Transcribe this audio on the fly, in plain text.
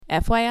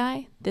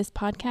FYI, this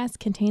podcast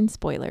contains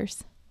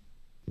spoilers.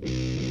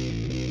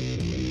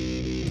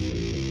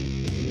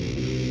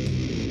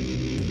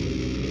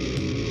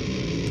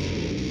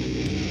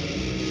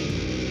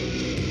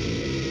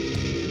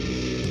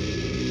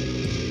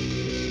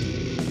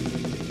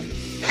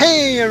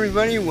 Hey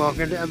everybody,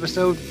 welcome to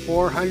episode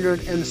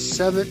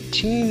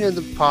 417 of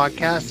the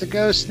podcast that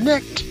goes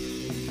Snicked.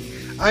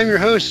 I'm your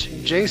host,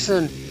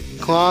 Jason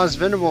Claus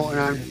Venable, and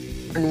I'm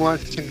joined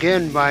once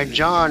again by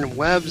John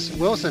Webbs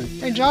Wilson.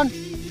 Hey John.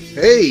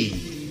 Hey,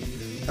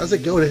 how's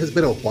it going? It has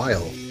been a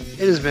while.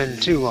 It has been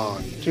too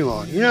long. You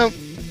know,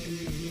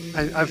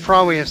 I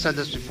probably have said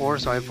this before,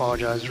 so I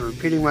apologize for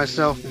repeating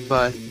myself,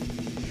 but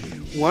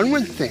one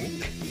would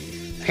think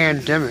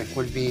pandemic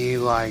would be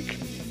like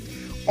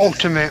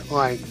ultimate,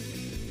 like,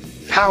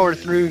 power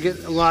through,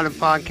 get a lot of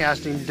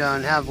podcasting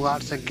done, have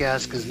lots of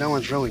guests because no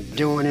one's really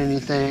doing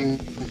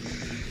anything.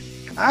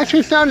 I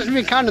actually found it to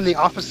be kind of the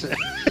opposite.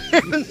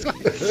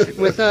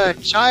 With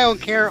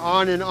childcare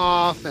on and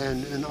off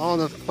and all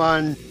the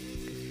fun,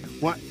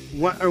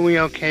 what are we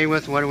okay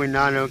with, what are we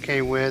not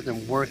okay with,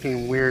 and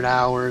working weird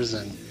hours,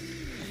 and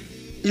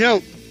you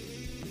know,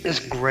 it's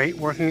great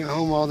working at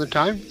home all the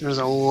time. There's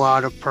a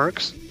lot of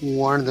perks.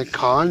 One of the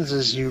cons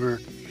is you're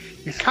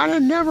kind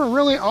of never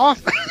really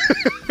off.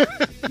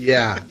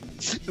 Yeah.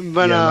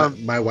 But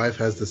my wife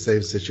has the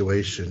same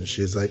situation.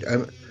 She's like,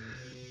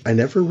 I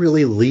never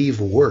really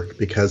leave work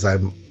because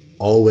I'm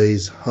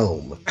always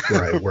home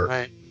where I work.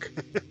 Right.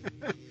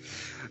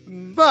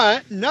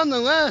 But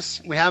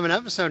nonetheless, we have an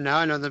episode now.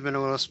 I know they've been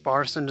a little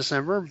sparse in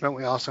December, but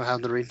we also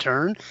have the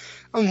return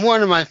of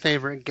one of my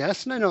favorite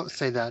guests, and I don't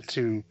say that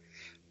to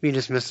be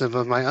dismissive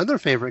of my other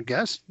favorite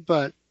guests,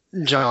 but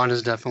John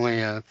is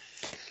definitely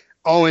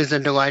always a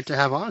delight to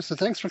have on, so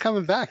thanks for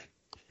coming back.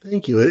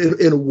 Thank you.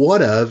 And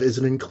one of is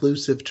an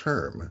inclusive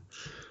term.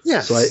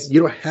 Yes. So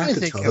you don't have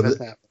to tell them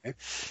that way.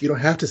 You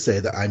don't have to say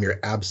that I'm your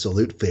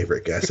absolute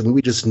favorite guest. I mean,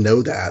 we just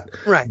know that.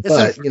 Right.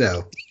 But, you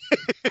know,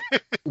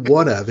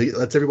 one of it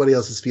lets everybody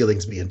else's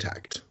feelings be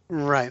intact.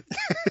 Right.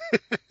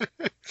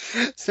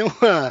 So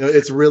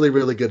it's really,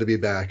 really good to be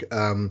back.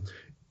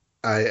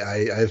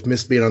 I've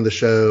missed being on the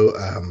show,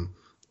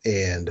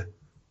 and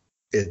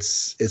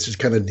it's just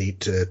kind of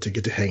neat to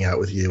get to hang out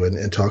with you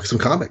and talk some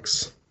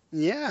comics.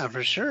 Yeah,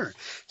 for sure.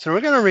 So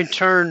we're going to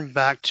return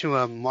back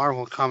to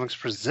Marvel Comics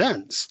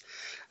Presents.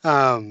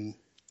 We're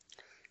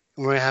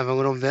going to have a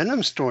little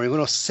Venom story, a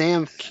little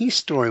Sam Keith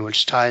story,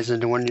 which ties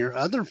into one of your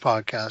other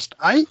podcasts.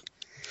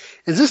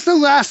 Is this the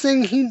last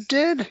thing he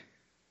did?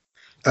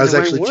 I was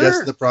actually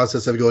just in the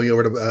process of going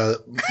over to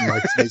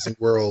Mike's Amazing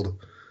World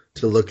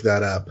to look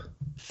that up.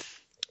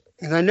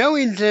 And I know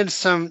he did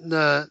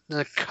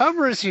the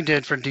covers he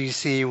did for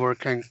DC were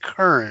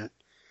concurrent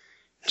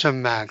to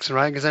Max,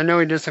 right? Because I know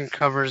he did some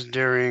covers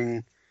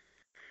during,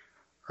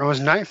 or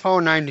was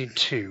Nightfall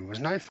 92? Was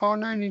Nightfall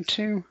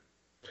 92?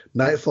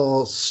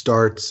 Nightfall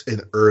starts in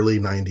early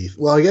 90s.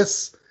 Well, I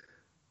guess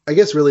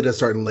really does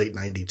start in late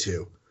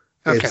 92.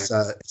 Okay.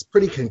 It's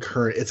pretty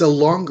concurrent. It's a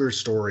longer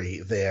story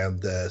than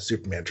the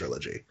Superman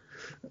trilogy.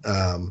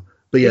 But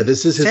yeah,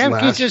 this is his Sam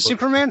last. Keith did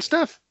Superman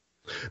stuff?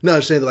 No,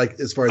 I'm saying like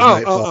as far as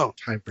Nightfall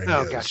time frame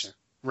goes. Oh, gotcha.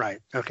 Right.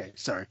 Okay.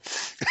 Sorry.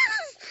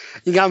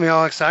 You got me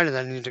all excited.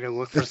 I need to go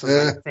look for some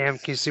Sam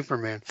Keith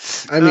Superman.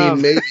 I mean,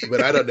 maybe,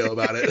 but I don't know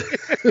about it.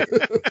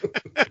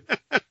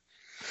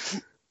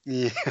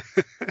 Yeah.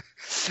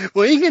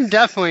 Well, you can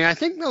definitely, I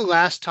think the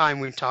last time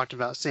we talked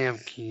about Sam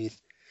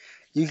Keith,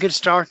 you could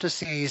start to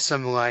see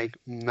some like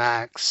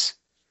Max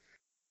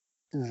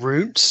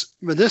roots,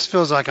 but this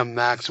feels like a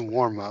Max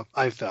warm-up,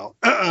 I felt.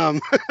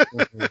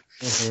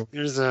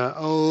 There's a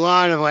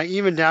lot of like,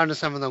 even down to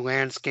some of the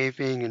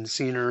landscaping and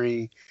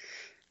scenery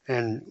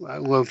and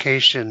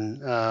location,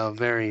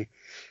 very,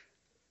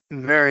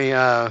 very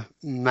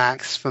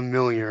Max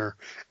familiar.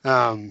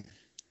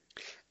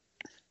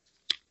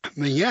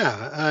 But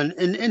yeah,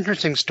 an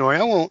interesting story.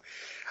 I won't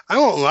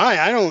lie.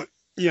 I don't,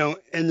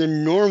 in the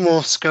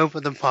normal scope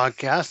of the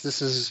podcast,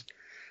 this is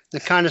the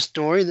kind of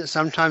story that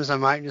sometimes I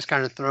might just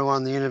kind of throw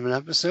on the end of an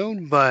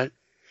episode, but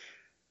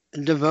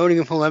devoting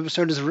a full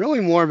episode is really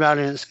more about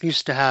an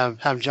excuse to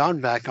have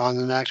John back on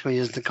than actually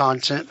is the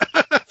content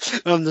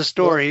of the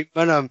story.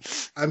 Well,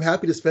 but I'm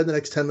happy to spend the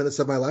next 10 minutes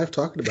of my life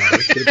talking about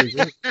it. It's gonna be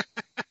great.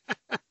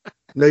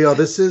 No, y'all,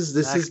 this is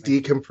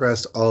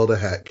decompressed all to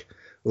heck.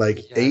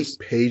 Like, yes. 8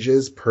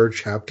 pages per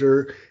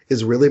chapter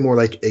is really more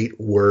like 8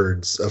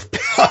 words of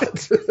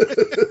plot.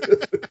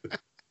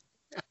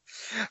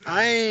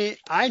 I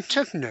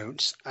took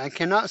notes. I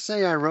cannot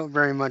say I wrote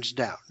very much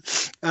down.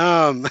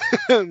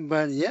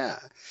 But yeah.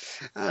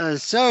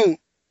 So,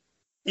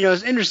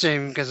 it's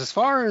interesting because as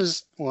far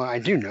as, well, I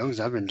do know because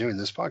I've been doing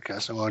this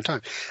podcast a long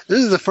time. This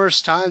is the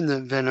first time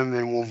that Venom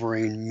and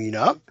Wolverine meet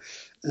up.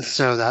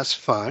 So that's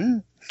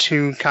fun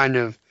to kind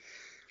of,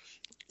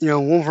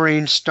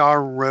 Wolverine's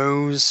star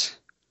rose,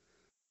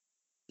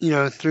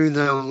 through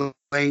the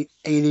late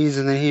 80s,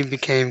 and then he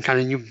became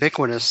kind of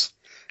ubiquitous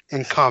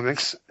in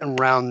comics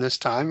around this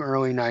time,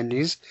 early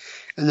 90s.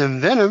 And then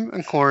Venom,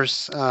 of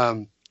course,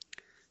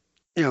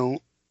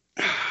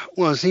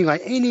 was he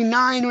like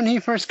 89 when he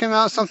first came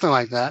out, something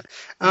like that.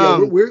 Yeah,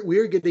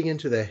 we're getting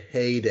into the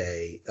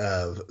heyday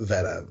of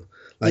Venom.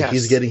 Like Yes.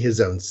 he's getting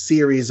his own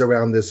series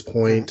around this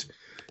point.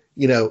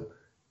 You know,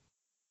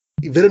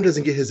 Venom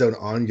doesn't get his own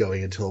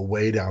ongoing until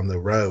way down the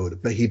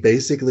road, but he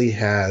basically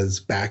has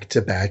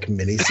back-to-back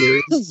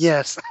miniseries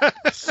yes.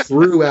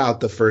 throughout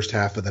the first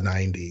half of the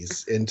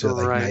 90s into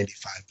like Right.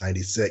 95,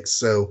 96.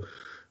 So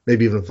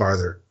maybe even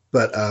farther.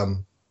 But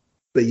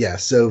yeah,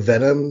 so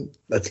Venom,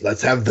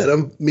 let's have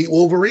Venom meet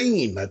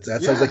Wolverine. That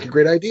sounds like a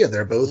great idea.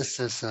 They're both This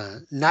is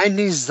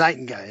 90s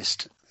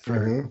zeitgeist.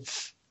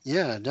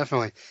 Yeah,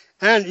 definitely.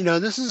 And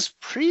this is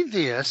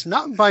previous,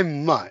 not by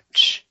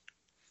much.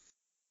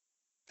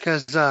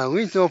 Because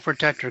Lethal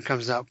Protector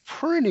comes out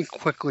pretty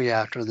quickly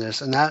after this,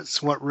 and that's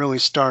what really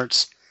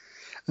starts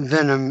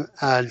Venom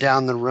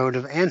down the road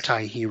of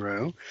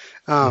anti-hero.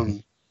 Now,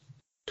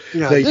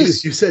 you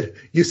said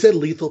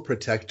Lethal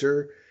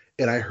Protector,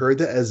 and I heard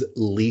that as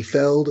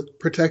Liefeld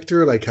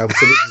Protector, like how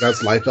somebody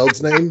pronounced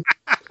Liefeld's name.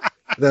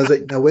 And I was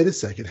like, now wait a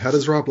second, how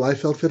does Rob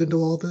Liefeld fit into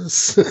all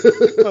this?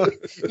 Well,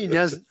 he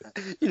does,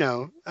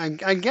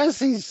 I guess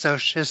his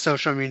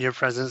social media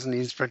presence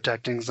needs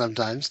protecting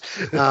sometimes.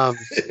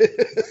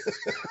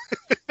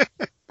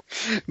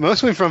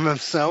 Mostly from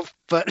himself,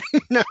 but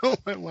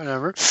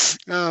whatever.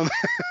 I'm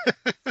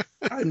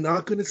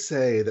not going to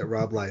say that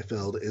Rob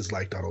Liefeld is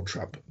like Donald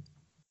Trump,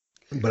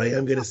 but I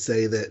am going to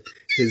say that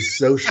his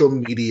social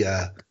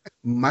media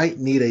might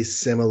need a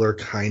similar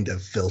kind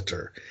of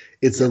filter.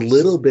 It's a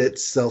little bit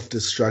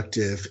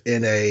self-destructive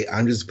in a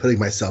I'm just putting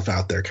myself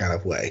out there kind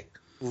of way.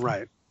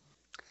 Right.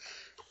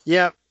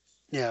 Yep.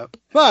 Yeah.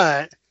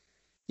 But,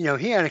 he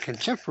had a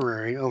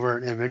contemporary over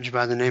at Image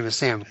by the name of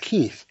Sam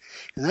Keith.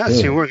 And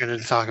that's who we're going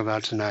to talk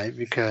about tonight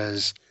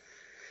because,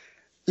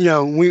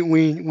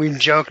 we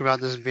joke about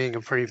this being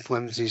a pretty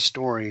flimsy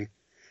story,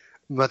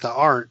 but the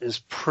art is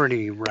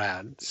pretty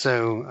rad.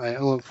 So I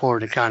look forward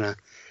to kind of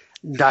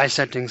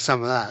dissecting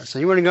some of that. So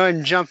you want to go ahead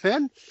and jump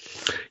in?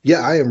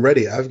 Yeah, I am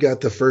ready. I've got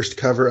the first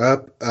cover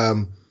up.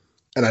 And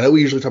I know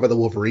we usually talk about the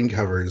Wolverine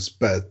covers,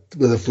 but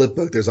with a flip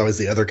book, there's always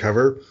the other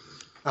cover.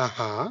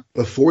 Uh-huh.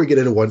 Before we get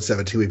into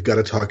 172, we've got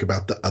to talk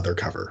about the other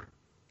cover.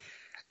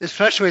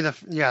 Especially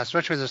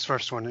this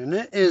first one. And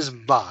it is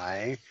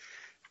by,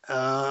 it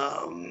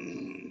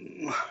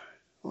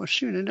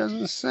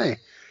doesn't say.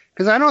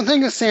 Because I don't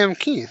think it's Sam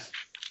Keith,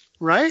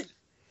 right?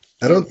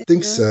 I don't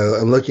think so.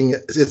 I'm looking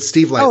at it's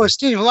Steve Lytle. Oh, it's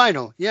Steve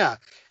Lytle, yeah.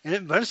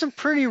 But it's a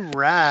pretty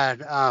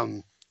rad.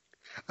 I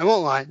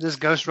won't lie. This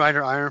Ghost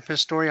Rider Iron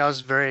Fist story, I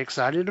was very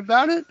excited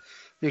about it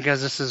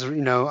because this is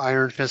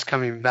Iron Fist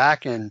coming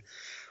back. And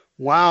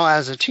while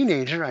as a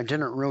teenager I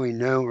didn't really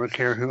know or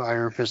care who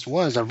Iron Fist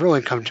was, I've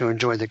really come to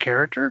enjoy the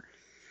character.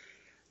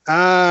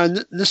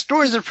 The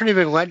story's a pretty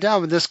big letdown,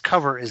 but this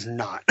cover is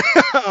not.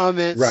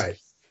 Right.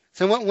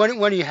 So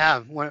what do you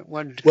have? What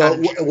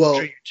drew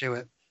you to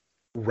it?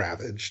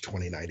 Ravage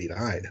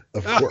 2099,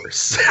 of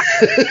course.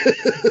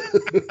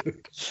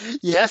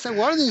 Yes, and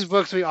one of these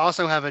books we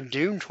also have a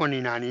Doom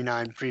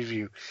 2099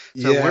 preview.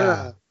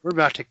 So we're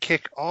about to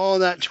kick all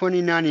that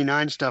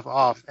 2099 stuff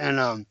off, and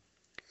I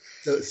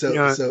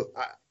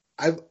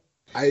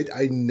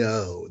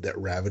know that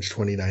Ravage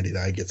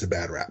 2099 gets a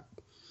bad rap.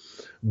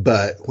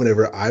 But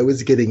whenever I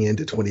was getting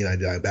into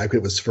 2099, back when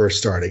it was first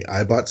starting,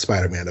 I bought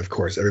Spider-Man, of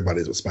course,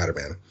 everybody's with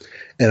Spider-Man.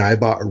 And I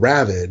bought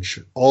Ravage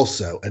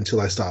also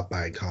until I stopped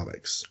buying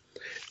comics.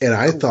 And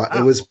I thought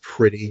it was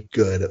pretty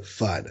good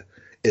fun.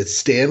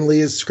 Stan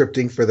Lee is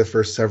scripting for the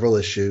first several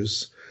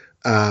issues.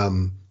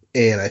 And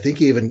I think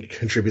he even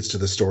contributes to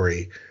the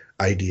story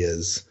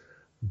ideas.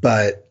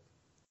 But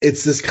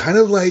it's this kind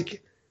of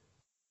like,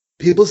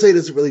 people say it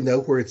doesn't really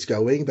know where it's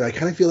going, but I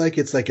kind of feel like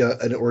it's like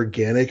an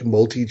organic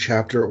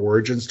multi-chapter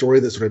origin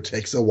story that sort of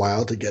takes a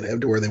while to get him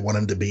to where they want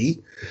him to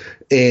be.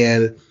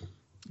 And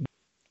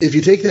if you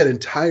take that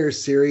entire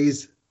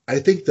series, I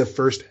think the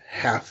first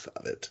half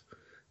of it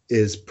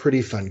is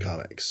pretty fun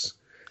comics.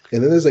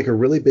 And then there's like a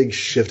really big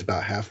shift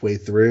about halfway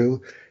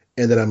through.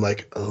 And then I'm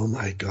like, oh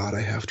my God,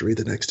 I have to read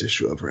the next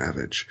issue of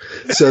Ravage.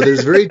 So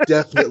there's very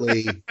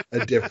definitely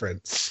a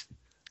difference.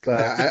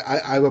 But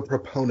I'm a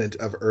proponent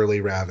of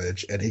early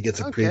Ravage, and he gets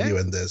a preview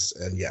in this.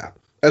 And yeah,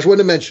 I just wanted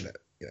to mention it.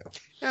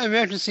 Yeah, we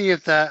have to see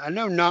if that. I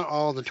know not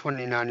all the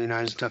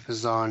 2099 stuff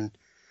is on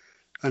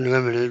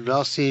Unlimited, but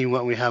I'll see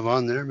what we have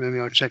on there. Maybe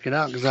I'll check it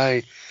out because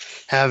I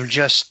have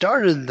just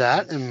started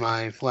that in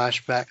my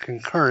flashback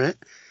concurrent.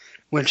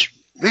 Which,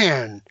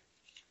 man,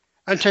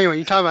 I tell you what,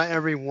 you talk about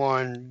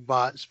everyone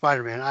bought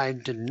Spider-Man. I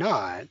did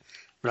not,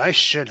 but I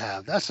should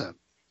have.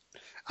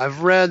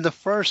 I've read the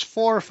first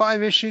 4 or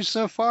 5 issues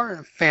so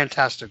far.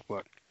 Fantastic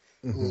book.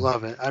 Mm-hmm.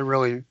 Love it. I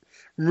really,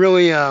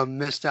 really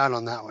missed out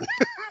on that one.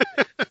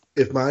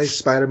 If my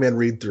Spider-Man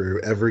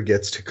read-through ever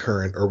gets to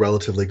current or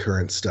relatively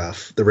current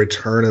stuff, the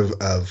return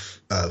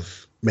of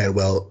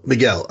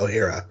Miguel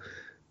O'Hara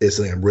is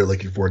something I'm really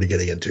looking forward to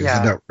getting into. Yeah.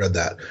 I've not read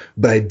that.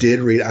 But I did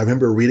read, I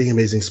remember reading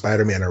Amazing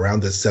Spider-Man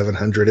around the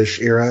 700-ish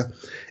era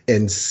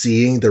and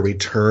seeing the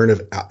return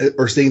of,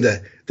 or seeing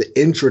the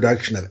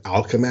introduction of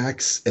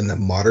Alchemax in the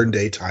modern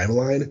day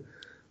timeline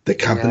the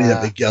company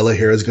that Miguel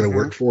O'Hara is going to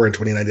work for in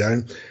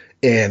 2099,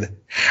 and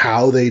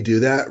how they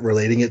do that,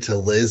 relating it to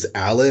Liz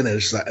Allen. And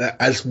it's like,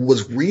 I just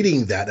was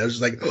reading that. And I was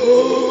just like,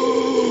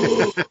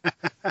 oh,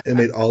 it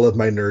made all of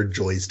my nerd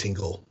joys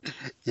tingle.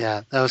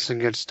 Yeah, that was some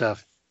good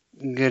stuff.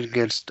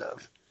 Good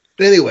stuff.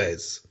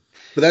 Anyways,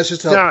 but that's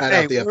just how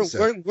I out the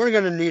episode. We're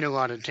going to need a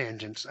lot of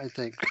tangents, I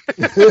think.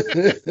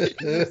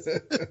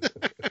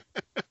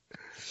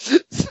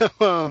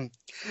 So,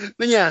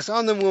 but yes,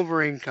 on the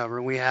Wolverine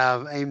cover, we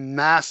have a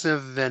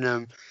massive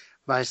Venom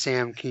by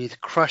Sam Keith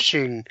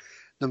crushing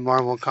the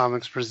Marvel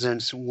Comics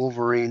Presents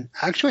Wolverine.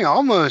 Actually,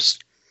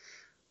 almost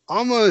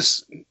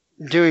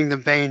doing the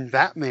Bane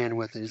Batman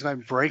with it. He's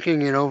like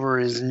breaking it over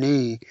his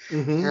knee.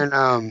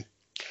 Mm-hmm.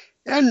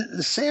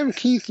 And Sam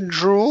Keith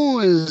drool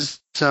is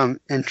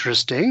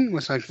interesting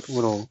with like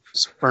little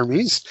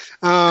spermies.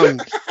 Then,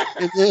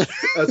 I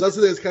was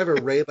also there's kind of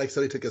a raid like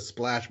somebody took a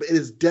splash, but it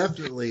is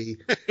definitely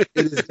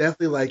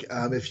like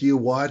if you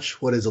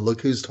watch what is it,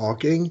 Look Who's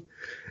Talking,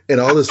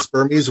 and all the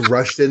spermies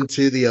rushed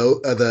into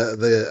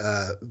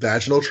the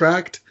vaginal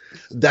tract.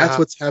 That's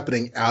what's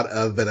happening out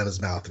of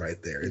Venom's mouth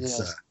right there. It's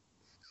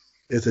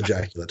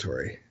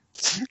ejaculatory.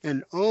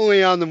 And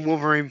only on the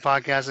Wolverine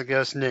podcast of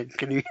Ghost Nick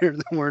can you hear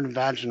the word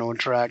vaginal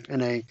tract in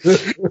a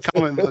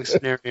comic book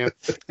scenario.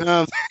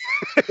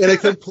 In a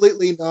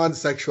completely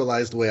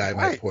non-sexualized way, I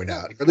might point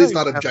out. Or at least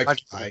not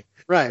objectifying.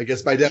 Right. I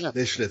guess by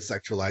definition it's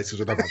sexualized because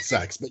we're talking about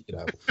sex, but you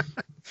know.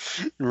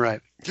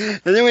 Right.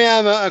 And then we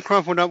have a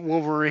crumpled up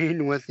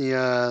Wolverine with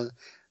the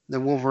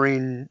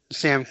Wolverine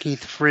Sam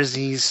Keith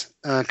frizzies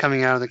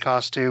coming out of the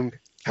costume.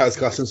 How his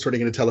costume's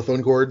turning into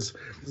telephone cords.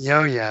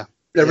 Oh, yeah.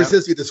 Ever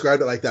since you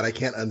described it like that, I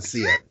can't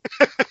unsee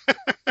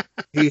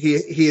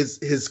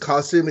it. His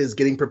costume is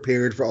getting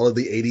prepared for all of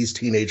the 80s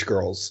teenage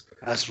girls.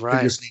 That's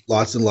right. You just need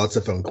lots and lots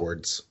of phone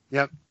cords.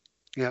 Yep.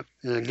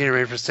 Getting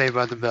ready for Saved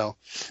by the Bell.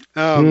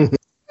 But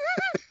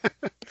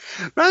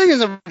I think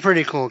it's a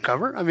pretty cool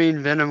cover. I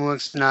mean, Venom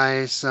looks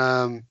nice.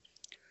 The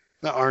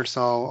art's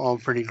all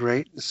pretty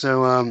great.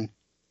 So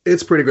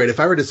it's pretty great. If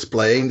I were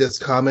displaying this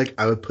comic,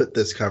 I would put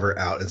this cover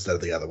out instead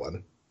of the other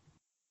one.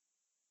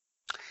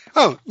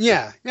 Oh,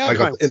 yeah.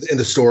 Like in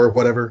the store,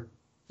 whatever.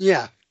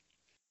 Yeah.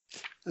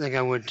 I think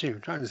I would too.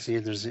 I'm trying to see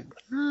if there's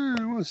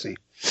we'll see.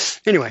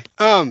 Anyway,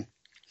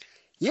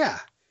 yeah.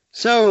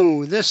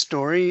 So this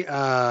story,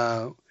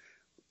 Claws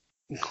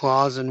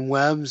and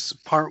Webs,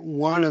 part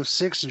 1 of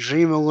 6,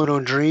 Dream a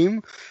Little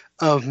Dream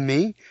of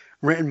Me,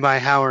 written by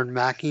Howard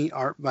Mackey,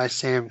 art by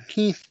Sam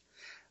Keith,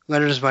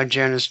 letters by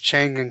Janice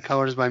Chang, and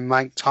colors by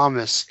Mike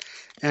Thomas.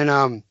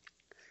 And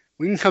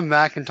we can come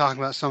back and talk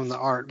about some of the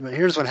art, but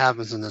here's what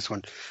happens in this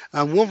one.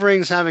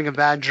 Wolverine's having a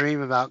bad dream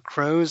about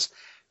crows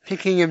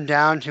picking him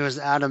down to his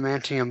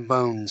adamantium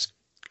bones.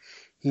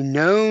 He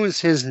knows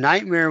his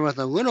nightmare with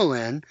a little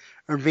n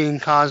are being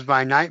caused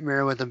by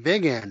nightmare with a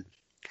big N,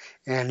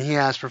 and he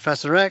has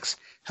Professor X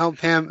help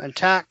him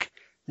attack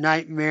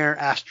Nightmare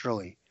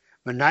astrally.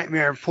 But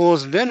Nightmare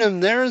pulls Venom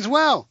there as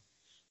well.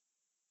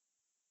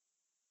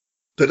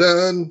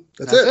 Ta-da!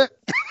 That's it.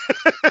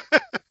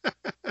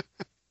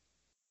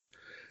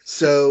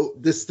 So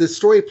this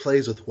story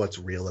plays with what's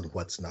real and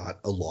what's not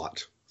a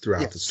lot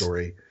throughout the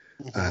story.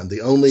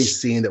 The only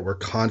scene that we're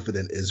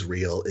confident is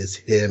real is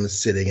him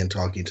sitting and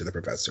talking to the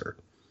professor.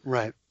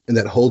 Right. And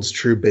that holds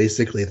true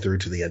basically through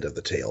to the end of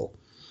the tale.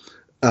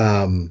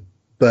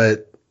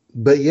 But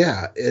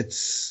yeah, it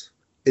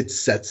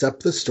sets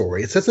up the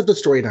story. It sets up the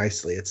story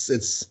nicely.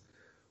 It's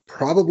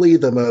probably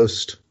the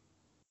most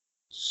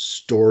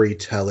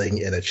storytelling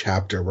in a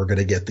chapter we're going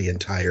to get the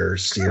entire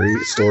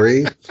series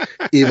story,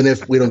 even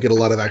if we don't get a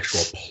lot of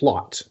actual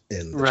plot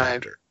in the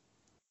chapter.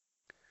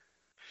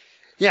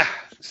 Yeah.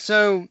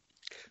 So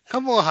a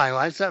couple of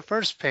highlights. That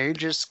first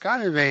page is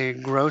kind of a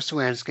gross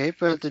landscape,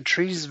 but the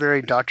tree's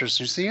very Dr.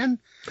 Seussian.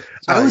 So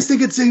I was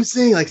thinking the same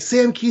thing. Like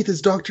Sam Keith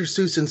is Dr.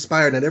 Seuss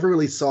inspired. I never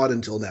really saw it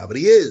until now, but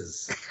he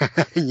is.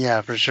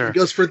 Yeah, for sure. He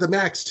goes for the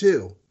max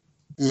too.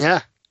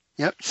 Yeah.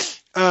 Yep.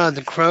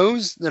 The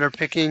crows that are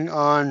picking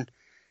on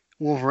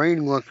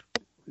Wolverine look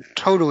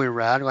totally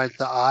rad. Like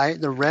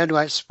the red,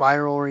 like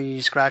spirally,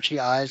 scratchy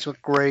eyes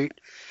look great.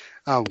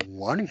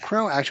 One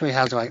crow actually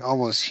has like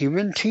almost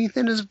human teeth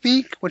in his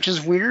beak, which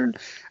is weird.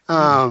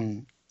 But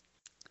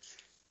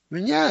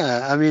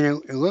yeah, I mean,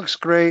 it looks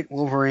great.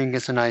 Wolverine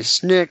gets a nice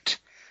snicked.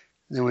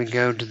 Then we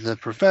go to the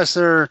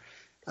professor.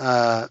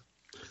 I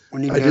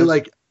do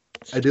like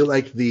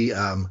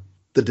the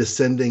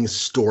descending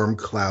storm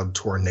cloud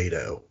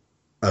tornado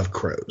of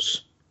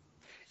crows.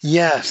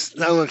 Yes,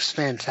 that looks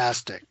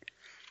fantastic.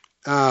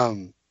 Yeah.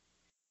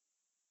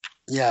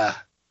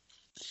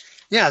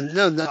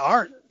 No, the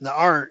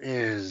art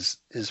is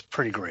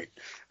pretty great.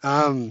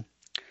 Then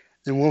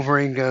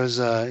Wolverine goes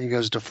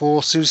to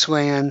full Seuss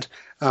land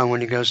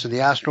when he goes to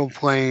the astral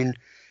plane.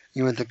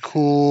 You went the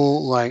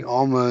cool, like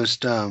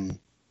almost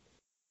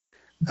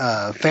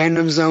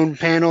Phantom Zone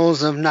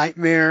panels of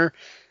Nightmare,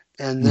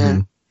 and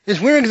then it's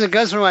weird because it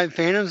goes from like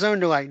Phantom Zone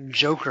to like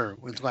Joker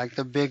with like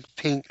the big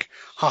pink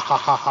ha ha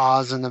ha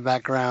ha's in the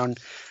background.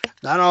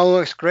 That all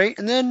looks great,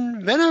 and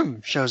then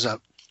Venom shows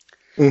up.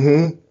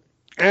 Mm-hmm.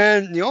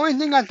 And the only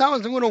thing I thought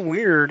was a little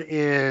weird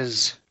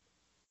is,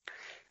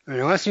 I mean,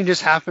 unless you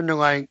just happen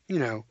to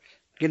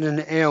get in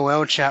the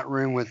AOL chat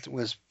room with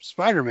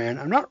Spider-Man,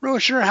 I'm not really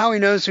sure how he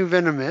knows who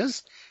Venom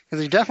is,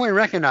 because he definitely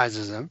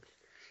recognizes him.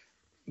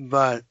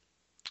 But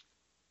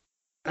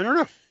I don't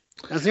know.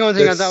 That's the only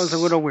thing I thought was a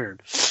little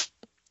weird.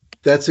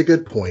 That's a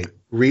good point.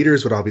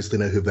 Readers would obviously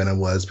know who Venom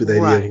was, but the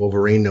idea of Right.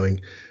 Wolverine knowing,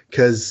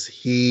 because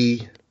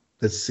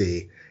let's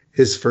see,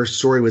 his first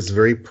story was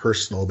very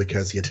personal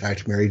because he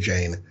attacked Mary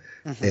Jane,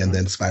 and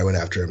then Spy went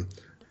after him.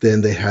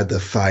 Then they had the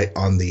fight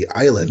on the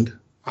island.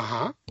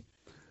 Uh-huh.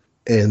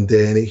 And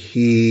then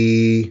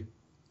he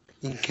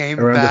came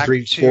around back the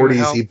 340s, to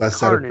help he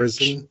busts out of Carnage.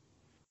 prison.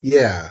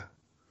 Yeah.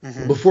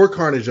 Mm-hmm. Before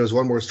Carnage, there was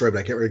one more story, but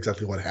I can't remember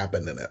exactly what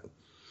happened in it.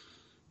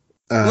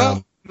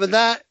 Well, but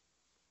that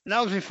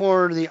was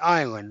before the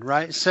island,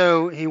 right?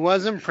 So he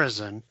was in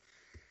prison.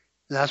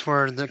 That's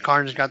where the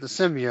Carnage got the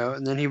symbiote,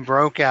 and then he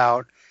broke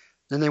out.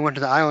 Then they went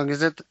to the island.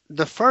 Is it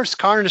the first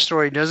Carnage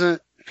story?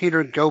 Doesn't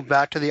Peter go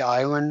back to the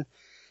island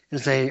and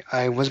say,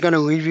 "I was going to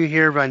leave you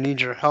here, but I need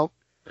your help"?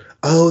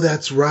 Oh,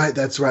 that's right.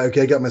 That's right.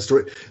 Okay, I got my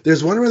story.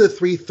 There's one around the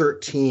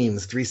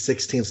 313s,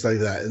 316s, stuff like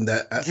that, and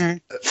that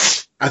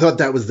I thought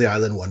that was the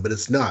island one, but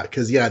it's not,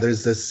 because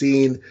there's the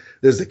scene,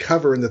 there's the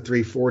cover in the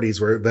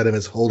 340s where Venom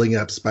is holding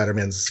up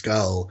Spider-Man's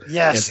skull,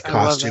 Yes, and the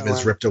costume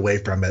is ripped away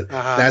from it.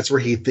 That's where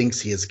he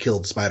thinks he has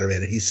killed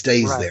Spider-Man, and he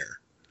stays there.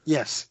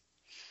 Yes.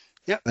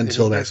 Yep.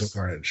 Until Maximum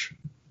Carnage.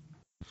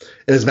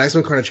 And has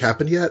Maximum Carnage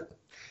happened yet?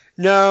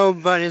 No,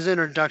 but his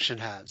introduction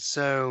has.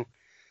 So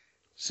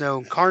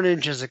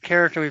Carnage is a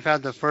character. We've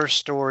had the first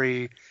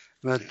story,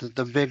 but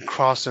the big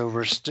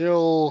crossover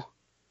still,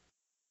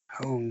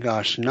 oh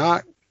gosh,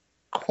 not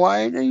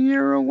quite a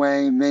year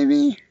away,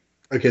 maybe?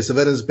 Okay, so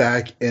Venom's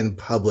back in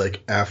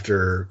public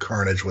after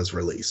Carnage was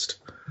released.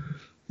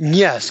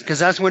 Yes, because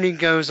that's when he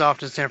goes off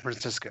to San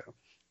Francisco.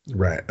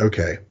 Right,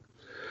 okay.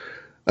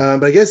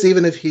 But I guess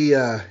even if he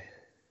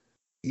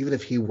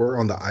were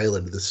on the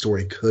island, the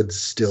story could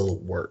still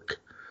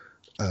work.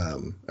 I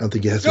don't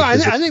think he has to. No, I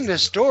think the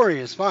story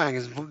is fine,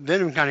 because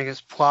Venom kind of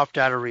gets plopped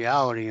out of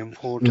reality and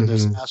pulled to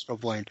this astral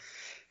plane.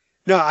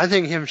 No, I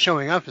think him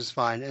showing up is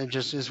fine. It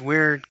just is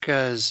weird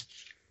because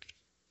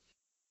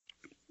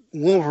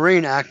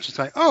Wolverine acts just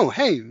like, "Oh,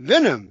 hey,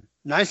 Venom,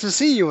 nice to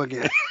see you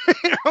again."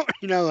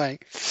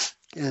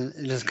 And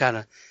just kind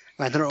of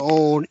like they're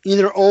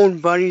either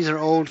old buddies or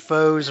old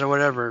foes or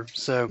whatever.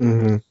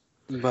 So,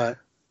 but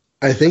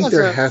I think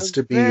there has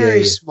to be a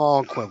very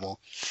small quibble.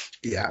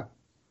 Yeah.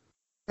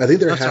 I think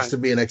there has to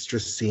be an extra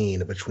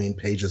scene between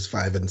pages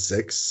 5 and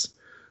 6,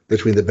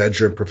 between the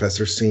bedroom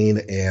professor scene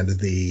and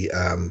the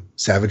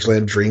Savage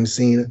Land dream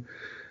scene.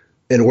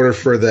 In order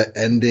for the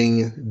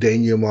ending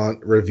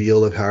denouement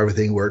reveal of how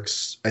everything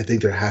works, I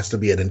think there has to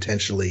be an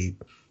intentionally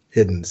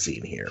hidden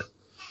scene here.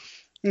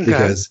 Okay.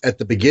 Because at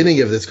the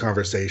beginning of this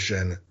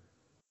conversation,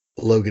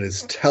 Logan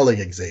is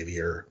telling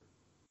Xavier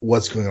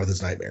what's going on with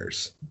his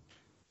nightmares.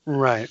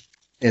 Right.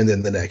 And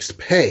then the next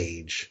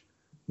page,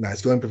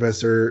 nice going,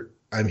 Professor,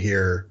 I'm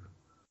here.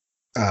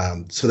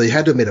 So they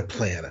had to have made a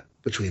plan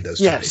between those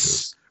two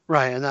pages.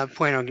 Right. And that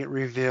point will get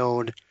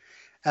revealed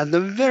at the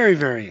very,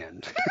 very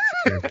end.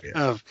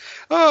 Of,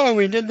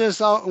 we did this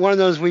one of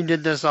those we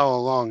did this all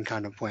along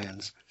kind of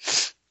plans.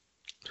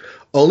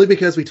 Only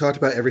because we talked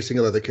about every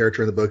single other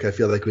character in the book, I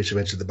feel like we should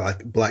mention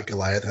the Black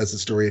Goliath has a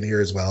story in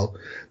here as well.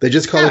 They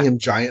just calling him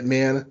Giant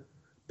Man,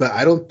 but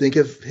I don't think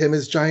of him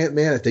as Giant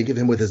Man. I think of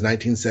him with his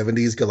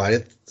 1970s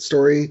Goliath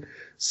story.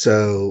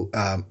 So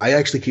I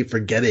actually keep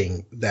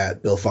forgetting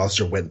that Bill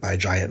Foster went by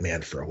Giant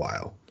Man for a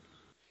while.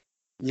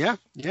 Yeah,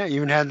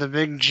 even had the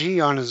big G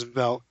on his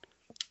belt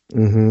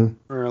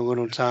for a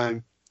little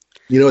time.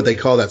 You know what they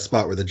call that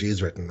spot where the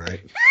G's written,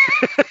 right?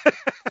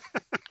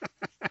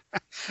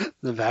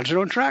 The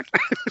vaginal tract?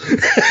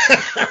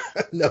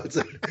 No, it's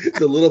a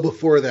little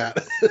before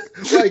that.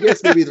 Well, I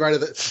guess maybe right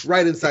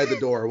inside the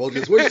door. We're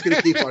just going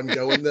to keep on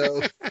going,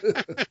 though.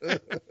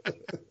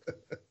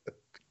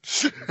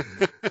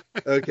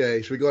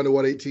 Okay, should we go on to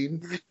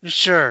 118?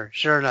 Sure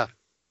enough.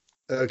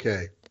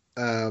 Okay.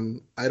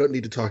 I don't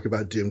need to talk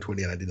about Doom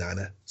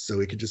 2099, so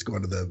we could just go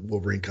on to the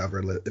Wolverine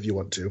cover if you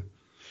want to.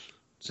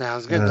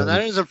 Sounds good. So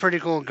that is a pretty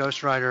cool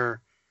Ghost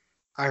Rider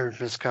Iron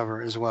Fist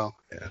cover as well.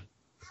 Yeah.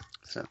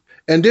 So.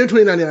 And Doom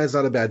 2099 is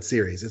not a bad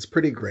series. It's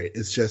pretty great.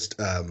 It's just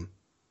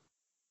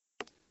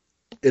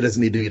it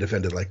doesn't need to be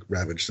defended like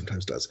Ravage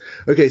sometimes does.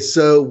 Okay,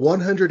 so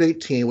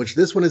 118, which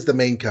this one is the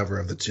main cover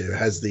of the two,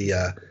 has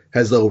the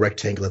little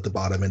rectangle at the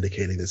bottom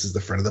indicating this is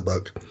the front of the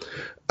book.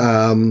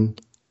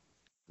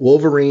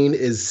 Wolverine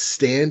is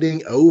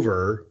standing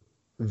over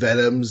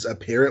Venom's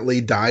apparently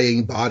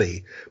dying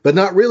body, but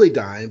not really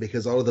dying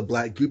because all of the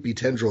black goopy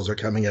tendrils are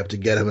coming up to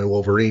get him and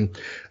Wolverine.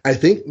 I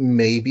think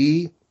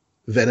maybe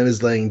Venom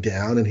is laying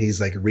down and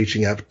he's like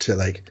reaching up to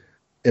like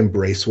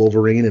embrace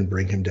Wolverine and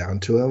bring him down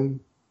to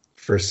him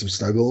for some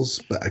snuggles,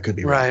 but I could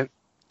be wrong. Right.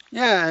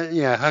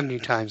 Yeah,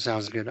 hugging time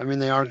sounds good. I mean,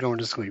 they are going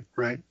to sleep,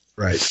 right?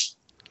 Right.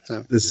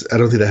 So I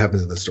don't think that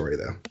happens in the story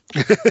though.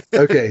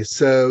 Okay,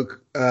 so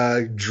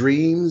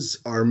Dreams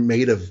Are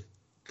Made of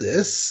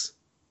This,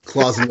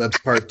 Claws and Webs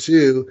Part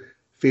 2,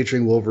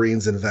 featuring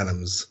Wolverines and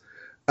Venoms.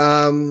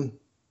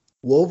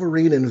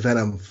 Wolverine and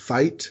Venom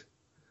fight.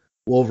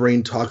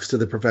 Wolverine talks to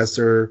the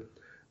professor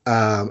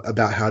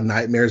about how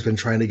Nightmare's been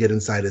trying to get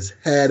inside his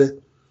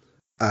head.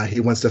 He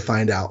wants to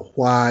find out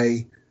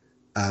why.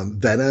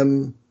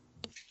 Venom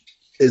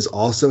is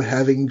also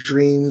having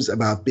dreams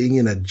about being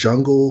in a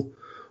jungle.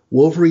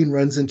 Wolverine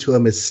runs into a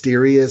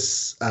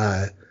mysterious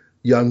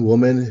young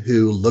woman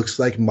who looks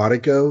like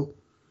Mariko,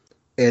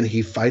 and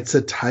he fights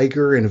a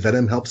tiger, and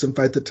Venom helps him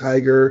fight the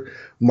tiger.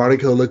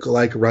 Mariko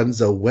lookalike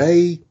runs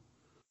away,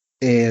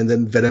 and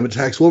then Venom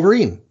attacks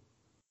Wolverine.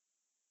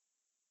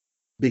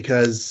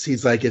 Because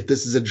he's like, if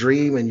this is a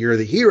dream and you're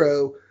the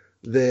hero,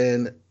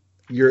 then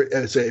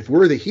so if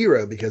we're the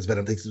hero, because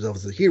Venom thinks himself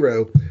as the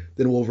hero,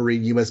 then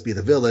Wolverine, you must be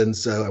the villain,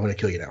 so I'm going to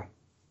kill you now.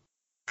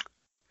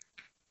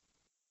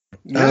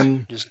 Yeah,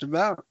 just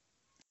about.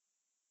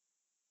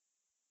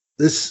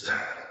 This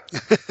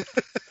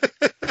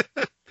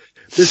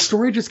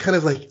story just kind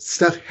of like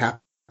stuff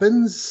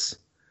happens,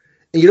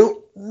 and you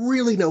don't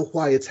really know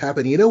why it's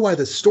happening. You know why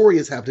the story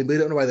is happening, but you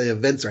don't know why the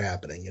events are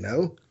happening, you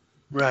know?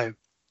 Right.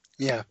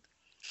 Yeah.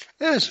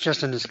 It's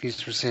just an excuse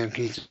for Sam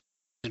Keith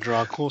to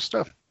draw cool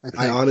stuff.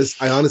 I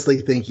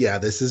honestly think, yeah,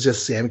 this is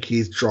just Sam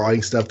Keith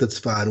drawing stuff that's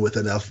fun with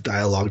enough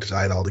dialogue to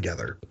tie it all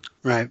together.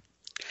 Right.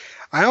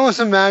 I almost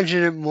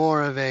imagine it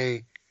more of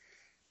a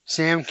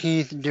Sam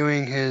Keith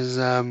doing his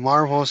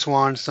Marvel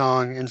Swan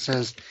song and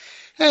says,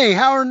 "Hey,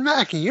 Howard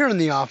Mackey, you're in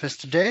the office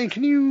today.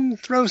 Can you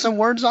throw some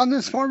words on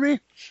this for me?"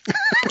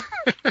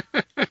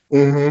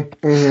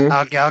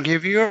 I'll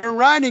give you a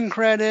writing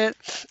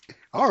credit.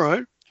 All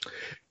right.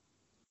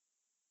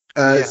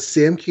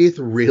 Sam Keith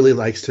really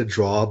likes to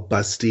draw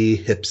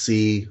busty,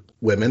 hipsy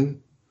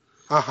women.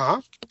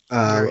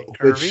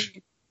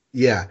 Which,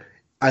 yeah,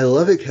 I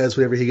love it because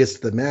whenever he gets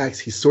to the Max,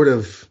 he sort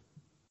of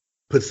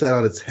puts that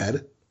on its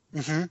head.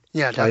 Mm-hmm.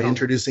 Yeah, by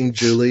introducing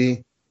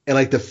Julie. And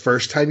like the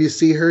first time you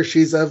see her,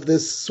 she's of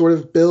this sort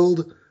of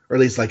build, or at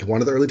least like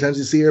one of the early times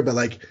you see her, but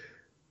like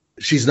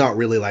she's not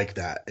really like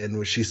that. And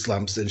when she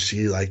slumps and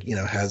she like, you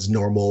know, has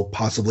normal,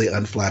 possibly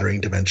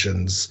unflattering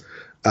dimensions.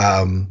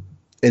 And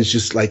it's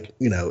just like,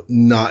 you know,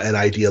 not an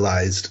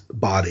idealized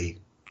body.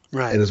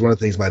 Right. And it's one of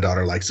the things my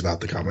daughter likes about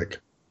the comic.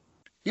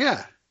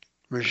 Yeah,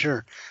 for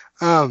sure.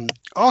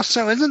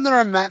 Also, isn't there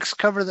a Max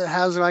cover that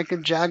has like a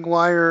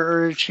jaguar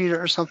or a cheetah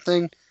or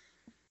something?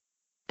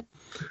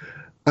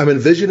 I'm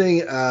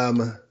envisioning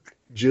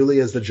Julie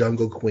as the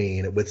Jungle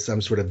Queen with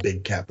some sort of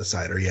big cat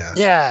beside her. Yeah.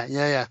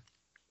 Yeah.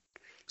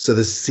 So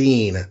the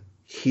scene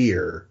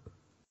here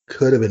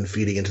could have been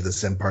feeding into the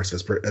sim parts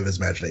of his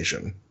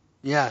imagination.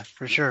 Yeah,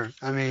 for sure.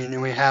 I mean,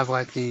 and we have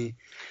like the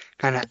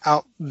kind of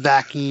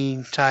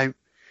outbacky type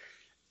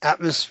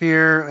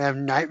atmosphere. We have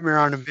Nightmare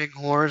on a big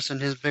horse and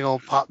his big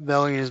old pot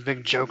belly and his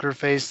big Joker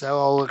face. That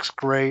all looks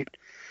great.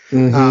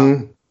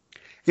 Mm-hmm.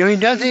 You know, he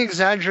does the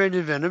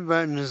exaggerated Venom,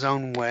 but in his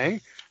own way.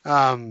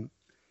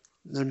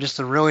 They're just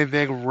a really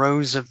big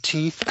rows of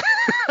teeth.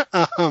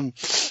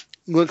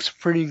 Looks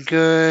pretty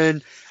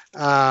good.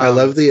 I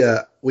love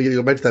the when you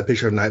go back to that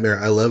picture of Nightmare,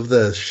 I love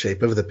the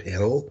shape of the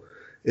panel.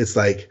 It's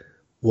like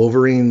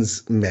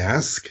Wolverine's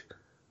mask,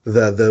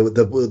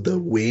 the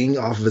wing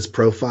off of his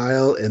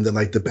profile, and then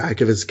like the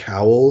back of his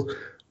cowl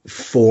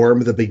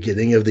form the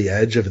beginning of the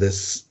edge of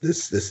this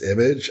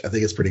image. I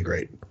think it's pretty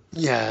great.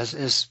 Yeah,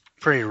 it's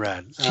pretty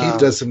rad. Keith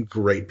does some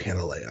great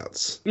panel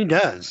layouts. He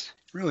does.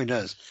 Really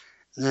does.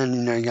 And then,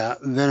 you know, you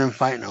got Venom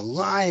fighting a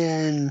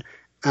lion.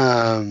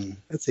 I'd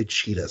say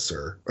cheetah,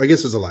 sir. Or I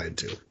guess there's a lion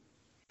too.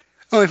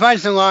 Oh, he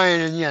fights the lion,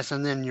 and yes,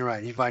 and then you're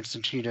right. He fights the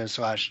cheetah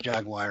 /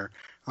 jaguar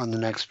on the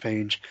next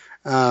page.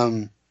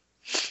 And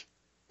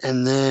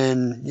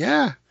then,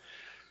 yeah.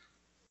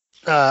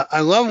 I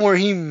love where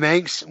he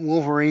makes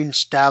Wolverine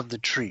stab the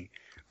tree.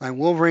 Like,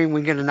 Wolverine,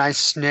 we get a nice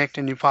snick,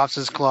 and he pops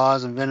his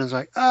claws, and Venom's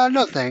like,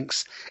 no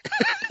thanks.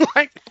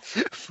 Like,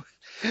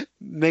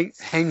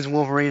 hangs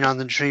Wolverine on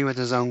the tree with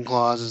his own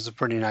claws is a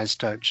pretty nice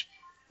touch.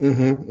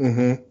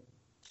 Mm-hmm.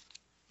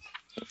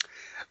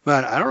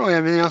 But I don't really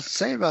have anything else to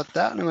say about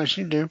that unless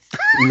you do.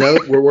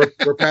 Nope,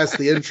 we're past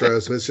the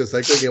intro, so it's just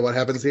like, okay, what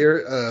happens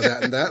here?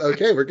 That and that.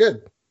 Okay, we're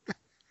good.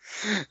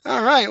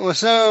 All right. Well,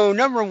 so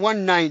number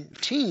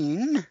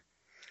 119,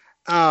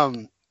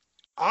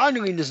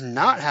 oddly does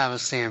not have a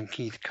Sam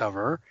Keith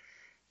cover,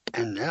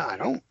 and I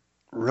don't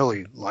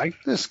really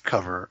like this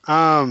cover.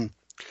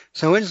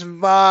 So it's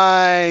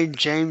by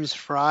James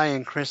Fry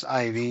and Chris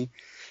Ivey,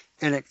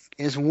 and it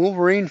is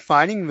Wolverine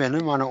fighting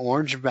Venom on an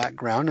orange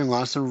background and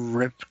lots of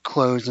ripped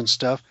clothes and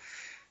stuff,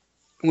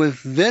 with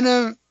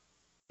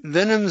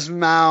Venom's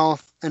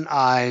mouth and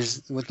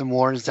eyes with the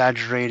more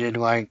exaggerated,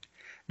 like,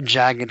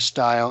 jagged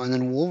style, and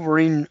then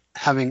Wolverine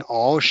having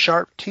all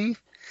sharp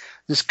teeth.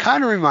 This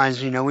kind of reminds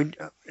me, you know, we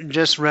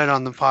just read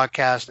on the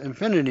podcast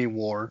Infinity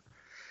War.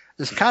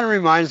 This kind of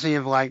reminds me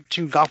of like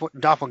two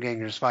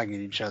doppelgangers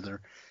fighting each other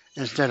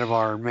instead of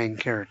our main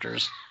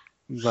characters.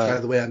 But by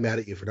the way, I'm mad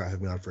at you for not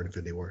having me on for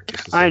Infinity War.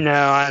 I know.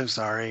 I'm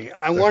sorry.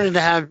 I wanted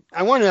to have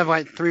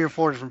like 3 or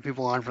 4 different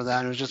people on for that.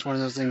 And it was just one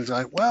of those things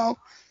like, well,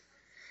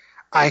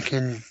 I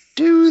can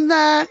do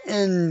that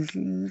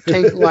and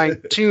take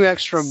like 2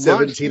 extra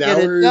months to get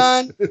it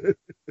done.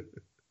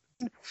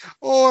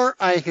 Or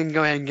I can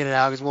go ahead and get it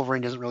out because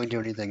Wolverine doesn't really do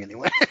anything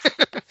anyway.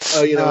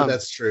 Oh,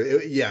 that's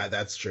true.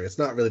 That's true. It's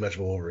not really much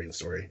of a Wolverine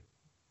story.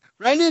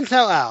 Right, and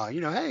tell Al,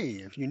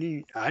 hey, if you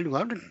need, I'd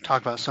love to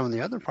talk about some of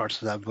the other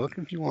parts of that book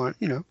if you want,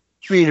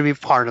 me to be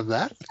part of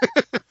that.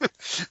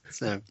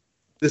 So,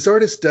 this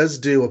artist does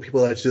do what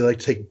people actually like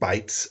to take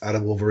bites out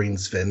of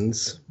Wolverine's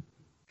fins.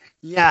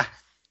 Yeah,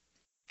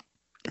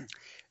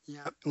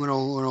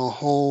 little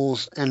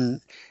holes,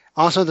 and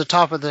also the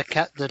top of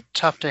the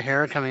tuft of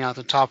hair coming out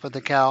the top of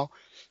the cowl.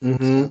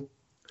 Mm-hmm. So,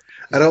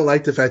 I don't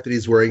like the fact that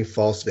he's wearing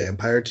false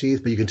vampire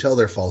teeth, but you can tell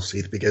they're false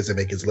teeth because they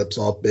make his lips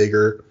all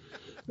bigger.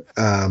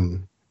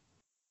 And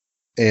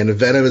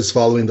Venom is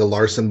following the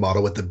Larson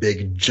model with the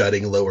big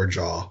jutting lower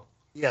jaw.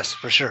 Yes,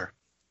 for sure.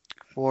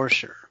 For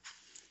sure.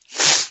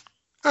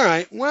 All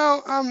right.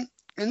 Well,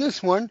 in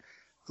this one,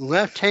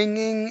 left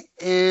hanging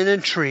in a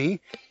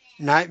tree,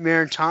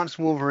 Nightmare taunts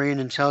Wolverine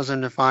and tells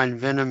him to find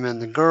Venom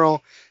and the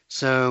girl.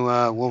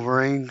 So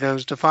Wolverine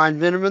goes to find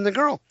Venom and the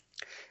girl.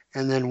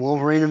 And then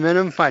Wolverine and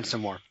Venom fight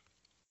some more.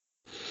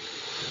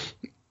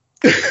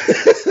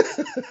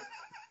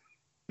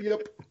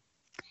 Yep.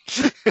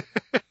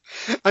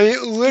 I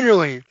mean,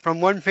 literally, from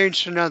one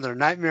page to another,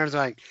 Nightmare's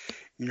like,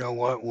 you know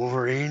what,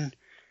 Wolverine?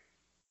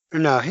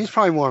 No, he's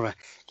probably more of a,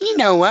 you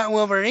know what,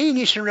 Wolverine,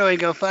 you should really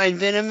go find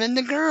Venom and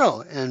the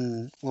girl.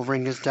 And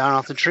Wolverine gets down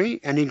off the tree,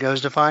 and he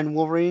goes to find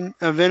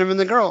Venom and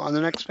the girl on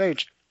the next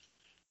page.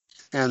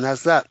 And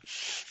that's that.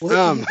 What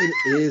even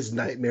is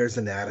Nightmare's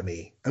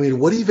anatomy? I mean,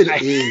 what even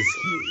is he?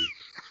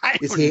 I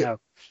don't know.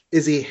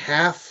 Is he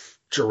half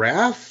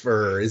giraffe,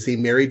 or is he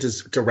married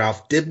to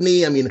Ralph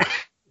Dibny? I mean,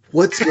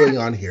 what's going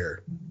on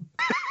here?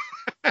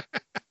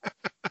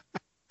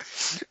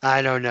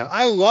 I don't know.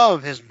 I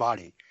love his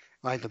body.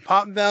 Like the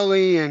pot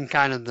belly and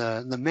kind of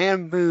the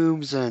man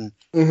boobs and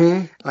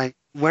like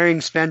wearing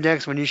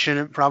spandex when you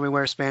shouldn't probably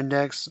wear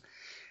spandex.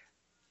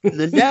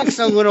 The neck's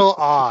a little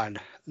odd.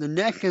 The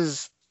neck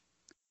it's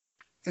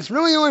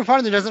really the only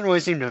part that doesn't really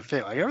seem to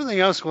fit. Like everything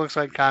else looks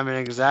like kind of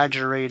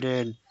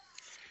exaggerated,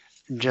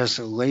 just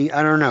late.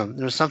 I don't know.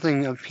 There's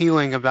something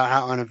appealing about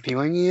how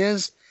unappealing he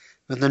is,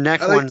 but the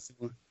neck one.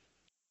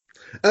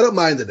 I don't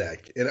mind the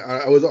neck, and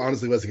I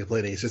wasn't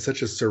complaining. It's just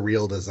such a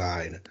surreal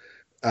design,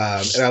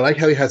 and I like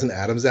how he has an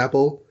Adam's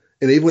apple.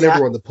 And even whenever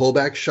we're on the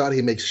pullback shot,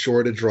 he makes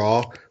sure to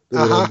draw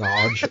the little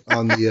notch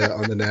on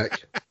the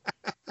neck.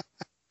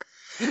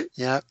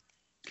 Yep.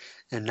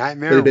 And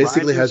Nightmare. But he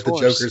basically has the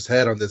Joker's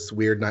head on this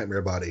weird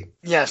Nightmare body.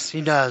 Yes,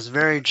 he does.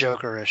 Very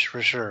Jokerish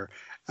for sure.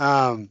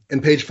 And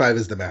page 5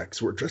 is the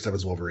Max. We're dressed up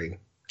as Wolverine.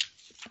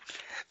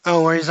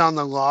 Oh, where he's on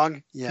the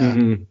log? Yeah.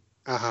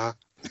 Mm-hmm.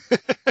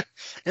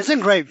 It's a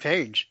great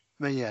page.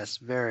 But yes,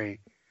 very,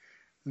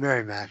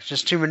 very Max.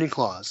 Just too many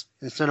claws.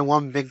 Instead of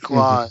one big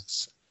claw,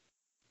 it's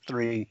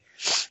 3.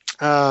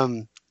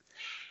 But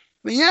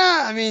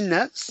yeah, I mean,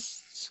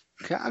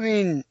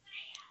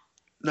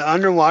 the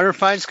underwater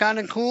fight's kind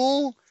of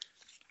cool.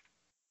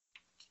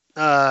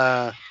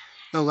 The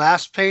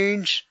last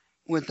page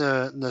with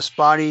the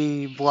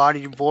spotty,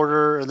 blotty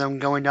border of them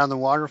going down the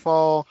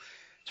waterfall.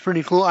 It's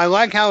pretty cool. I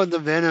like how the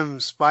Venom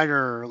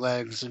spider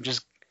legs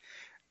just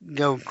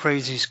go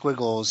crazy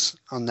squiggles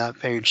on that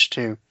page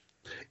too.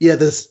 Yeah,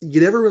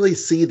 you never really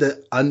see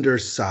the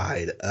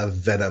underside of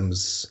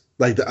Venom's,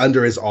 like the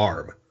under his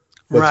arm.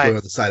 What's going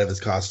on the side of his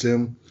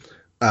costume.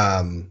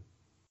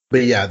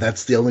 But yeah,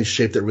 that's the only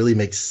shape that really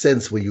makes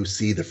sense when you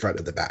see the front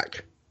and the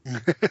back.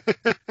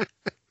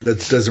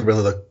 That doesn't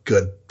really look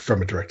good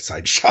from a direct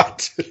side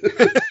shot.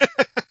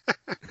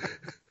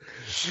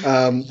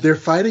 They're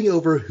fighting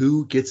over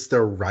who gets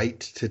the right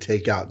to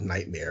take out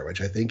Nightmare,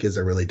 which I think is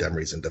a really dumb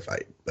reason to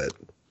fight. But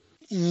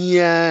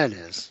yeah, it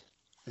is.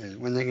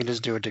 When they can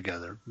just do it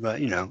together. But,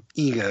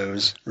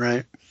 egos,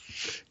 right?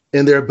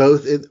 And they're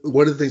both,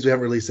 one of the things we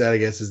haven't really said, I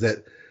guess, is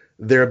that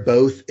they're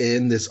both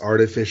in this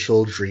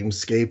artificial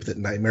dreamscape that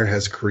Nightmare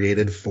has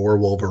created for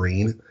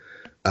Wolverine.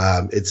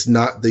 It's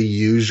not the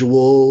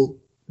usual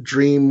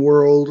dream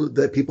world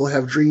that people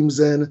have dreams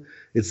in.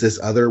 It's this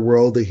other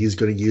world that he's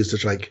going to use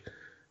to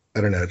I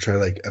don't know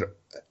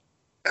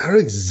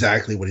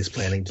exactly what he's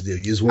planning to do.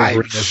 Use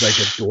Wolverine as like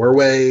a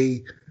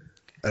doorway.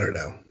 I don't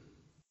know.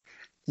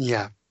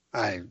 Yeah,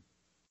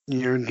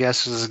 your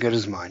guess is as good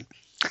as mine.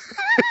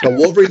 But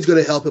Wolverine's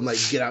going to help him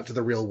get out to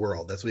the real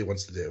world. That's what he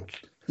wants to do.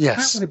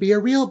 Yes. I want to be a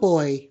real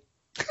boy.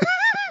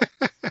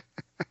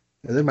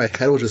 And then my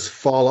head will just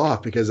fall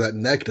off because that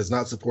neck does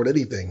not support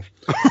anything.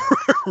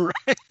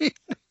 Right.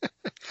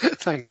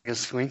 It's like a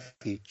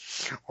swinky.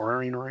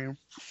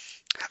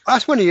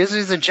 That's what he is.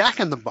 He's a Jack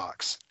in the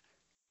Box.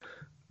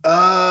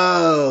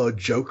 Oh,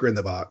 Joker in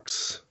the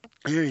Box.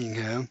 There you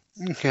go.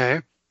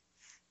 Okay.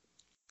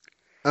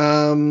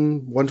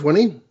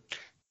 120?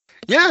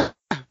 Yeah.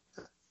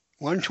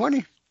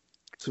 120.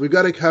 So we've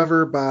got a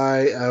cover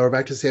by, we're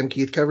back to Sam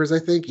Keith covers, I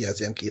think. Yeah,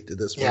 Sam Keith did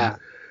this one.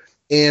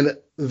 And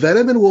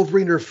Venom and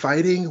Wolverine are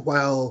fighting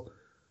while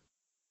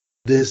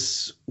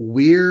this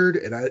weird,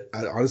 and I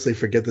honestly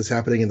forget this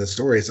happening in the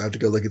story, so I have to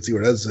go look and see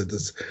what it is.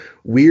 This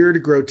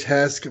weird,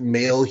 grotesque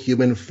male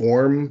human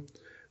form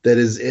that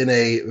is in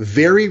a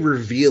very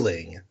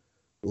revealing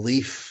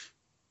leaf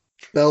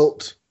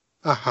belt.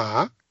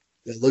 Uh-huh.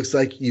 It looks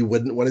like you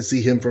wouldn't want to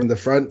see him from the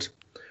front,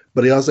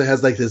 but he also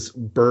has like this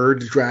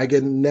bird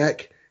dragon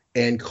neck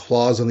and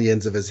claws on the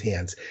ends of his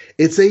hands.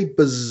 It's a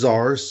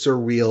bizarre,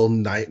 surreal,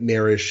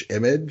 nightmarish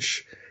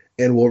image.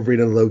 And Wolverine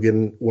and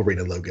Logan,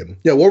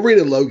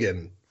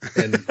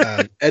 and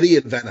Eddie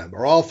and Venom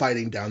are all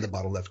fighting down the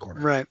bottom left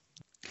corner. Right.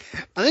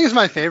 I think it's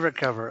my favorite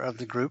cover of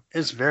the group.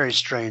 It's very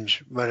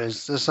strange, but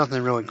there's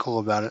something really cool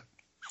about it.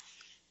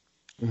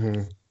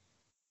 Mm-hmm.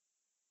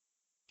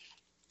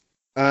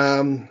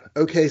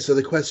 Okay, so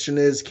the question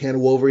is,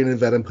 can Wolverine and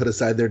Venom put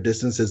aside their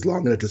differences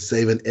long enough to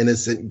save an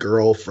innocent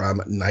girl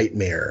from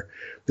nightmare?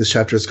 This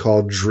chapter is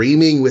called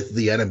Dreaming with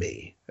the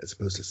Enemy, as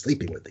opposed to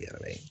Sleeping with the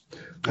Enemy,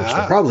 which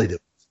they'll probably do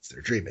since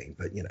they're dreaming,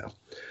 but you know.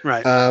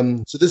 Right.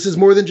 So this is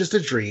more than just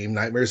a dream.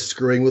 Nightmare's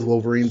screwing with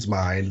Wolverine's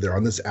mind. They're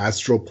on this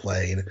astral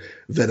plane.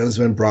 Venom's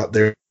been brought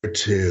there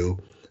too.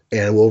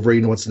 And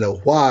Wolverine wants to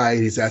know why.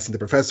 He's asking the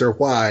professor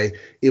why,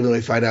 even though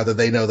we find out that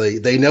they know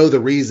the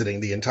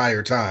reasoning the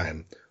entire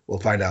time. We'll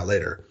find out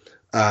later.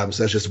 So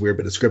that's just a weird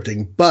bit of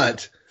scripting.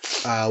 But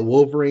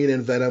Wolverine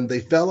and Venom,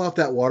 they fell off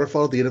that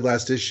waterfall at the end of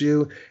last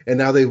issue, and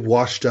now they've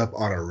washed up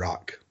on a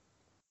rock.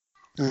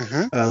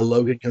 Mm-hmm.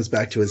 Logan comes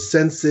back to his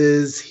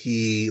senses.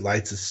 He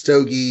lights a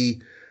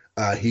stogie.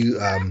 He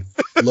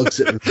looks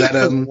at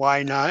Venom.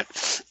 Why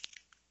not?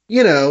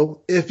 You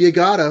know, if you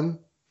got him,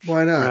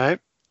 why not?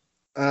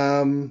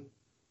 Right.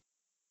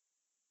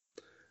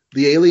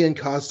 The alien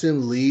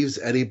costume leaves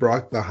Eddie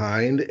Brock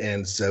behind,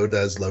 and so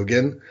does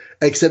Logan.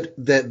 Except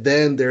that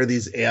then there are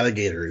these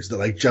alligators that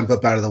like jump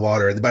up out of the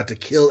water and they're about to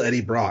kill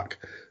Eddie Brock.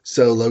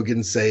 So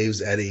Logan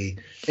saves Eddie,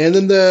 and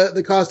then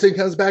the costume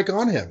comes back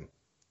on him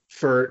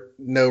for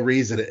no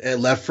reason. It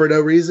left for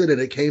no reason,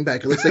 and it came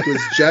back. It looks like it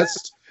was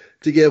just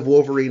to give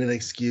Wolverine an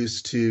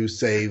excuse to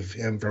save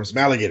him from some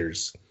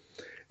alligators.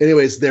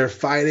 Anyways, they're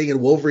fighting,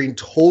 and Wolverine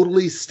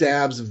totally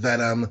stabs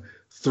Venom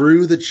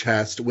through the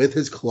chest with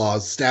his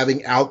claws,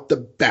 stabbing out the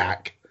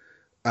back.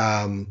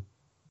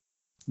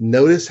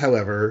 Notice,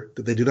 however,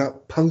 that they do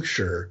not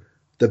puncture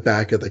the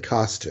back of the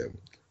costume.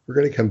 We're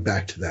going to come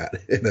back to that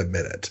in a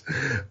minute.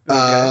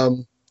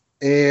 Okay.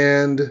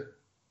 And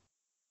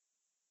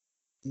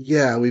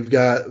yeah, we've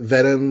got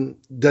Venom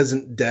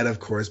doesn't dead, of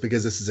course,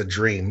 because this is a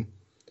dream,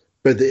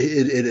 but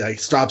it like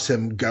stops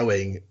him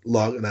going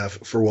long enough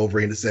for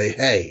Wolverine to say,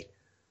 "Hey,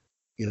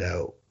 you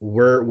know,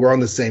 we're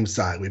on the same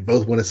side. We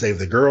both want to save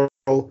the girl.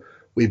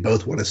 We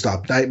both want to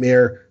stop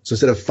Nightmare. So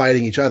instead of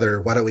fighting each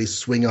other, why don't we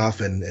swing off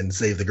and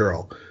save the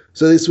girl?"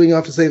 So they swing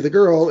off to save the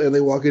girl, and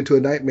they walk into a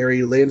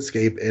nightmare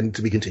landscape, and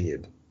to be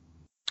continued.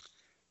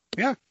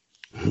 Yeah.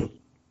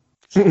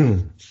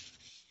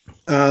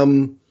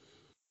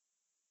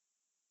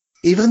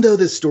 Even though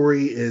this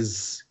story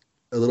is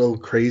a little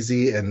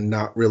crazy and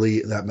not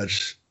really that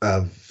much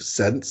of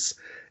sense,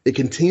 it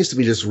continues to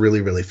be just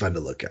really, really fun to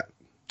look at.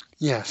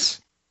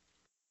 Yes.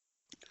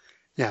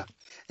 Yeah.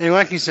 And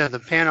like you said, the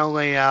panel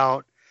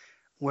layout,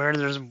 where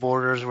there's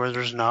borders, where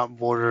there's not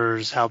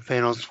borders, how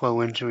panels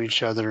flow into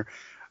each other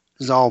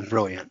is all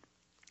brilliant.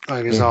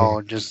 Like it's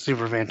all just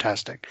super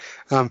fantastic.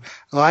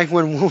 Like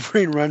when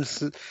Wolverine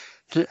runs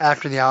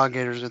after the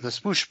alligators with a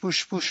spoosh,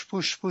 spoosh, spoosh,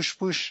 spoosh, spoosh,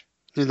 spoosh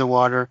through the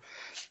water.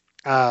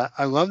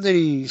 I love that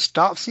he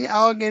stops the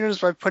alligators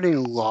by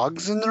putting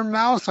logs in their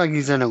mouths like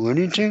he's in a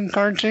Looney Tune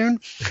cartoon.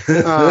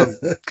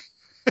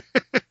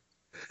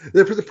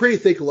 They're pretty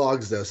thick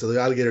logs, though, so the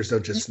alligators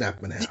don't just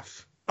snap them in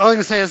half. I was going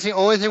to say, that's the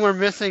only thing we're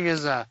missing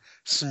is a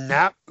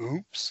snap.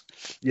 Oops.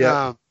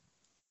 Yeah.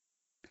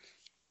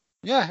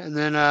 Yeah, and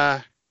then,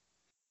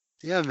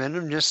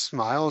 Venom just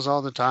smiles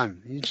all the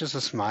time. He's just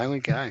a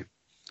smiley guy.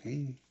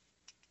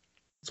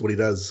 That's what he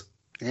does.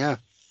 Yeah.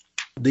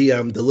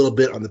 The little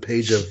bit on the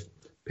page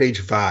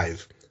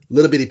 5,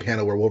 little bitty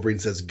panel where Wolverine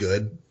says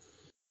good,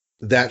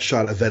 that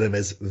shot of Venom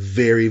is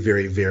very,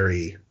 very,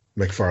 very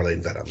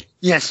McFarlane Venom.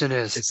 Yes, it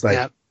is. It's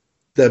like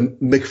the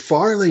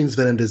McFarlane's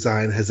Venom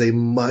design has a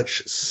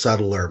much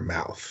subtler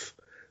mouth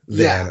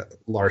than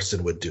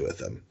Larson would do with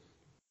him.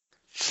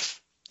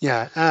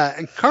 Yeah.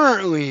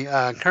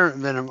 Current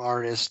Venom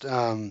artist,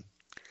 Ryan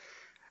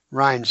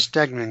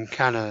Stegman,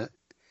 kind of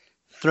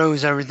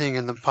throws everything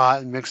in the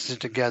pot and mixes it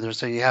together.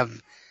 So you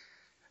have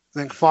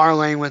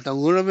McFarlane with a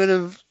little bit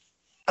of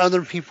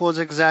other people's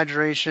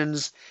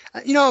exaggerations.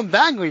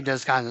 Bagley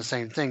does kind of the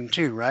same thing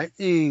too, right?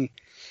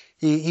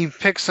 He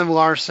picks some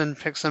Larson,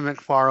 picks some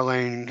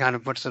McFarlane, and kind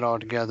of puts it all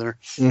together.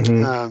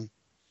 Mm-hmm.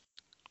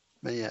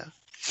 But yeah.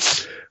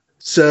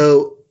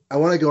 So I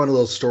want to go on a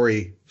little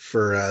story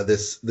for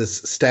this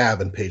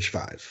stab in page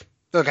 5.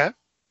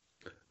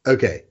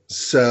 Okay.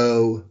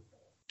 So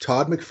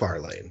Todd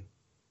McFarlane,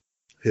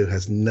 who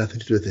has nothing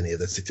to do with any of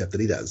this except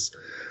that he does,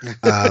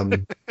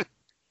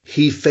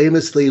 he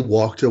famously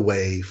walked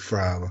away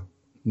from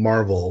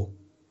Marvel,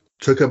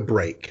 took a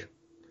break,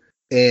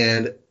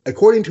 and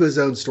according to his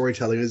own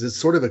storytelling, it was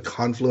sort of a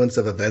confluence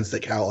of events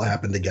that all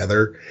happened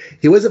together.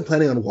 He wasn't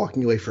planning on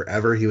walking away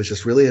forever. He was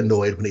just really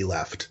annoyed when he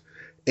left.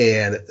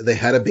 And they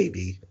had a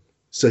baby,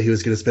 so he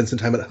was going to spend some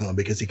time at home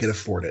because he could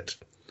afford it.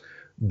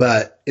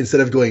 But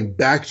instead of going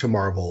back to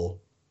Marvel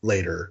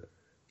later,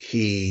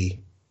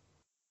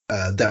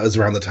 that was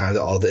around the time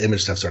that all the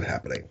Image stuff started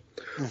happening.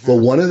 Mm-hmm. Well,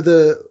 one of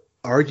the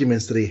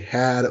arguments that he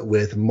had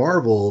with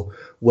Marvel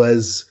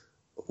was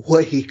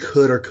what he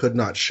could or could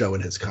not show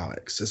in his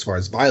comics as far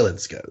as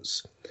violence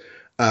goes.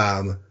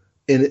 In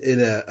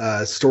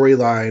a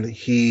storyline,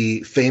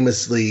 he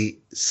famously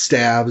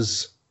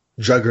stabs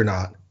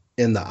Juggernaut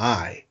in the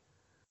eye.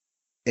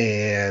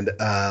 And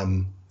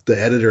the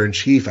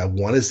editor-in-chief, I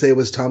want to say it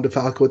was Tom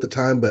DeFalco at the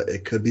time, but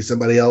it could be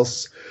somebody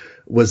else,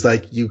 was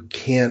like, you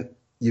can't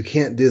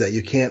do that.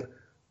 You can't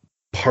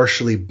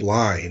partially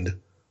blind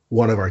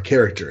one of our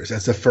characters.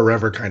 That's a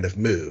forever kind of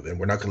move, and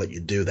we're not going to let you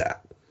do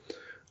that.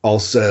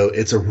 Also,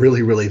 it's a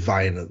really, really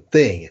violent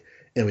thing,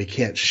 and we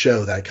can't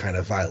show that kind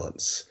of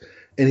violence.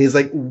 And he's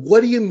like,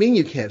 what do you mean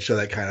you can't show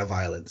that kind of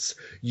violence?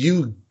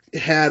 You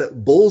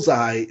had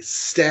Bullseye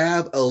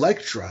stab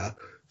Elektra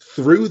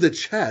through the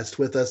chest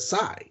with a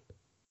sai.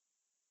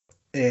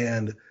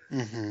 And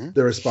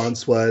the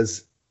response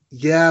was,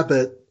 yeah,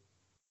 but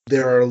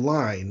there are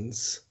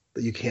lines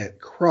that you can't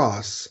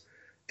cross.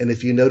 And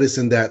if you notice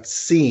in that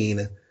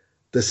scene,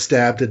 the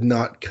stab did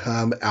not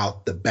come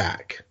out the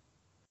back.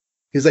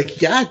 He's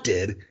like, yeah, it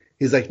did.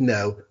 He's like,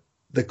 no,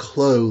 the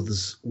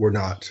clothes were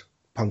not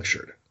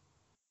punctured.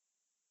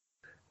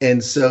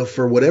 And so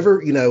for whatever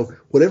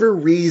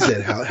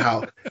reason,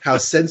 how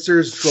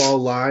censors draw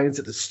lines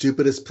at the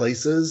stupidest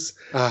places,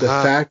 the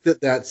fact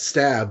that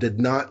stab did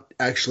not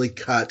actually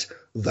cut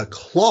the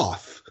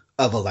cloth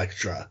of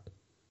Elektra,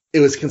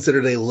 it was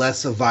considered a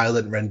less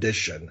violent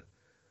rendition.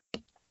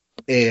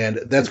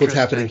 And that's what's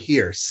happening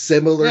here.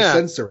 Similar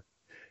censoring.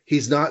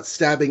 He's not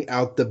stabbing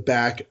out the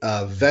back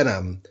of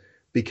Venom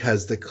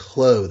because the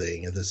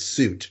clothing of the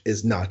suit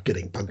is not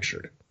getting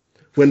punctured,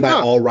 when by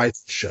all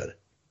rights it should.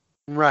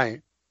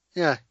 Right.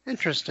 Yeah.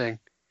 Interesting.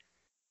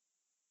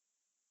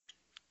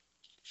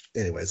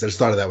 Anyways, I just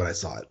thought of that when I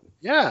saw it.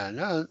 Yeah.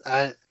 No,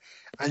 I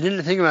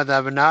didn't think about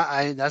that, but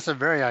now that's a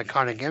very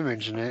iconic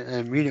image, and it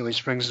immediately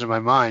springs to my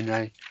mind.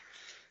 I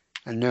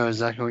know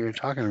exactly what you're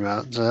talking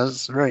about. So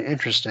that's very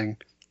interesting.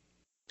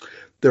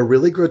 The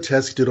really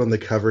grotesque dude on the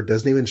cover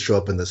doesn't even show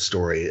up in the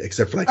story,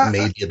 except for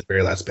maybe at the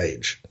very last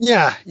page.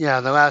 Yeah,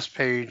 the last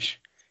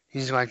page,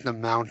 he's like the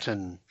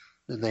mountain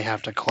that they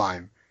have to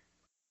climb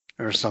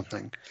or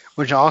something,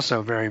 which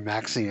also very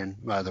Maxian,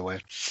 by the way.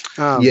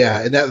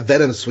 Yeah, and that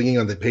Venom swinging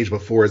on the page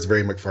before is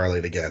very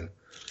McFarlane again.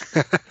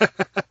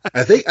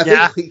 I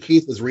think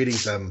Keith was reading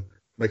some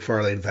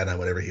McFarlane Venom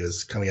whenever he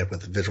was coming up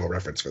with a visual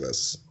reference for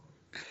this.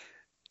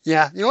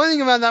 Yeah, the only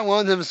thing about that one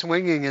of them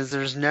swinging is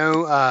there's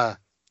no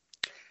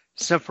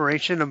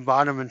separation of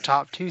bottom and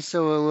top too,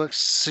 so it looks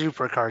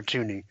super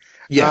cartoony.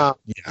 Yeah.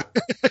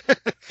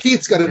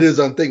 Keith's got to do his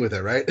own thing with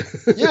it, right?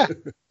 Yeah.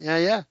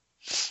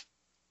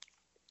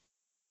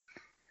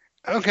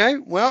 Okay,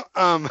 well,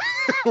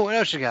 what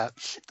else you got?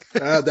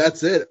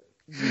 That's it.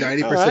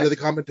 90% of the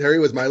commentary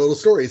was my little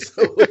story.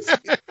 So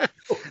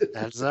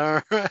that's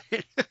all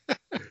right.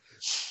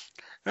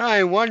 All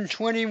right,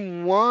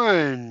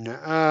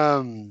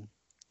 121.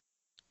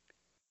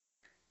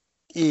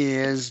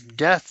 Is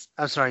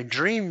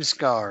Dream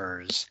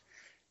Scars.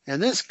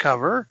 And this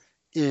cover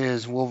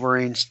is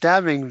Wolverine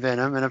stabbing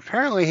Venom, and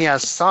apparently he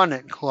has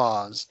sonic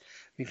claws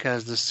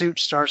because the suit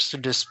starts to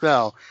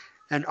dispel.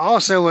 And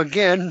also,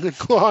 again, the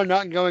claw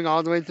not going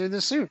all the way through the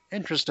suit.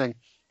 Interesting.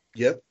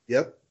 Yep.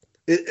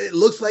 It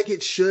looks like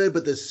it should,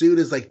 but the suit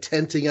is like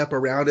tenting up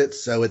around it,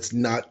 so it's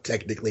not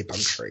technically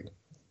puncturing.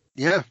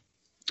 Yeah.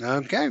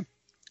 Okay.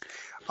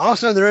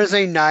 Also, there is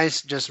a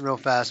nice, just real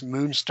fast,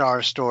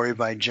 Moonstar story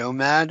by Joe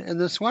Mad in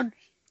this one.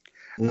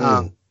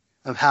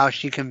 Of how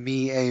she can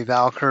be a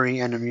Valkyrie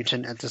and a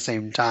mutant at the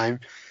same time.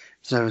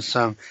 So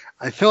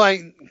I feel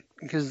like,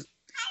 because...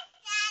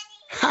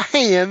 Hi,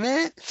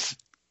 Emmett!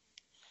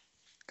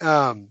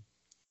 But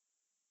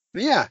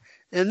yeah,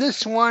 in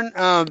this one,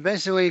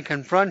 basically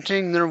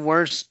confronting their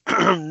worst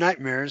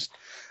nightmares,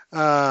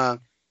 Mariko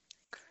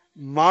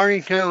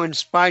and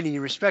Spidey,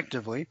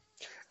 respectively,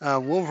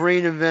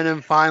 Wolverine and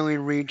Venom finally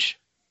reach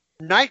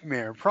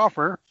Nightmare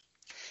proper,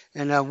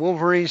 and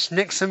Wolverine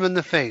snicks him in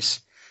the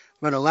face.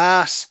 But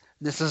alas,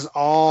 this is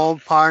all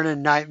part of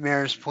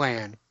Nightmare's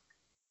plan.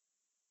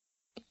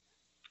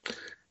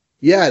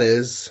 Yeah, it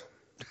is.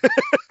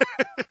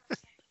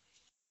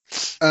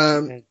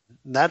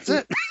 That's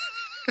it.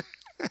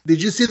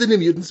 Did you see the New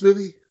Mutants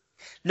movie?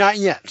 Not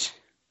yet.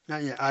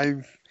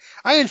 I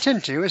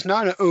intend to. It's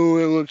not it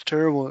looks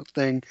terrible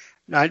thing,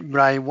 but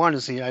I want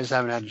to see it. I just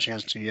haven't had a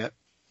chance to yet.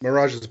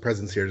 Mirage's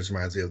presence here just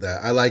reminds me of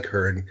that. I like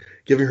her, and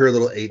giving her a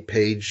little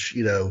 8-page,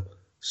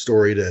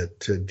 story to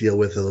deal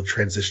with, a little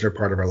transitioner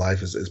part of her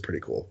life is pretty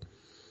cool.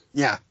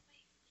 Yeah.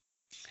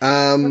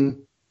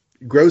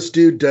 Gross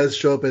Dude does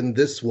show up in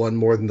this one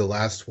more than the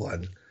last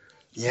one.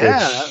 Yeah,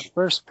 that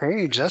first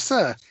page. That's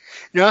a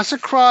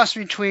cross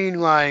between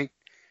like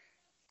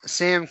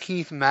Sam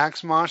Keith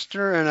Max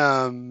Monster and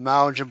a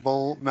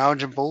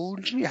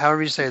Maljabolgi,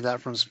 however you say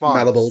that from Spawn.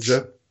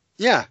 Malabolgia.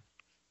 Yeah.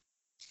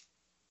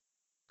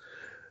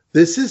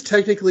 This is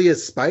technically a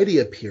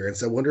Spidey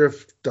appearance. I wonder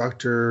if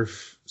Dr.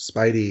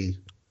 Spidey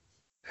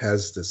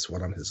has this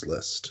one on his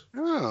list.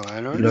 Oh,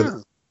 I don't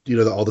know. Do you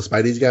know the All the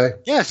Spideys guy?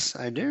 Yes,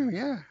 I do.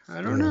 Yeah,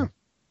 I don't know.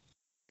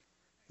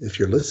 If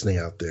you're listening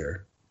out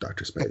there,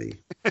 Dr. Spidey.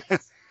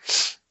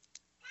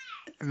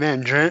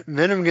 Man,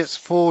 Venom gets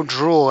full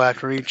drool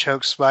after he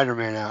chokes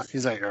Spider-Man out.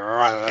 He's like,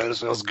 this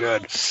feels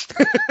good.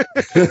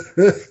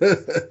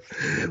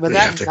 But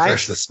have to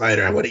crush the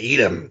spider. I want to eat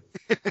him.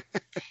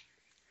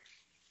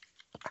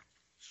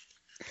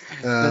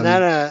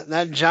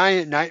 That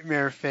giant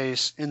nightmare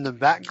face in the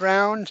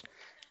background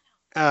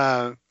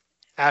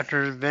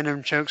after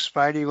Venom chokes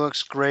Spidey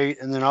looks great,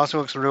 and then also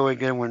looks really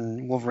good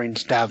when Wolverine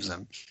stabs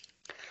him.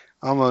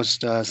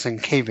 Almost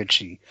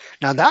Sienkiewicz-y.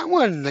 Now that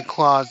one, the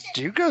claws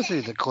do go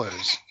through the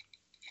clothes.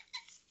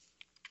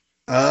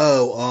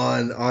 Oh,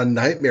 on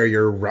Nightmare,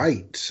 you're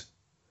right.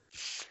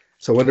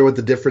 So I wonder what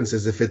the difference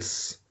is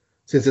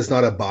since it's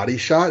not a body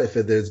shot, if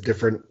there's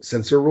different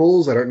censor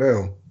rules. I don't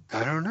know.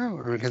 I don't know.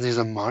 Or because he's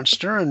a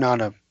monster and not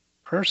a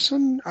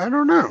person? I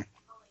don't know.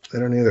 I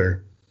don't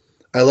either.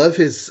 I love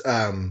his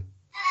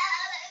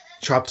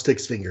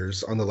chopsticks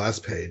fingers on the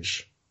last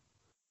page.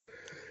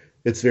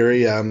 It's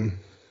very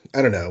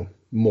I don't know,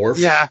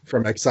 Morph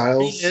from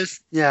Exiles. He is,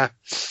 yeah.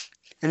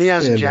 And he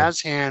has jazz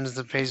hands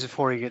the page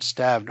before he gets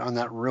stabbed on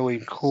that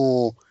really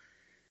cool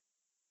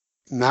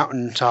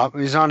mountaintop.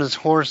 He's on his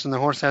horse, and the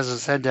horse has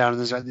his head down, and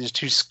there's like these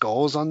two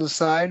skulls on the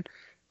side.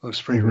 Looks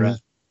pretty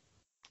rad.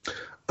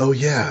 Oh,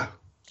 yeah.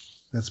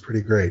 That's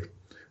pretty great.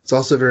 It's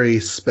also very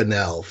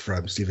Spinell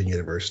from Steven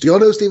Universe. Do you all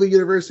know Steven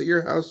Universe at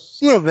your house?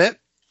 A little bit.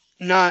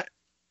 Not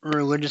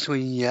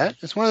religiously yet.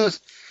 It's just one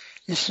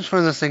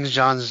of those things,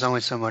 John, there's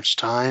only so much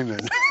time.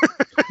 And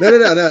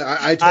No.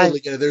 I totally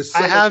get it. There's so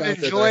I much have out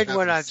enjoyed that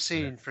what I've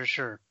seen, for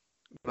sure.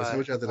 There's so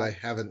much out that I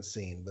haven't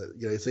seen. But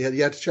so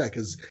you have to check,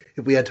 because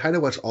if we had time to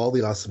watch all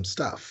the awesome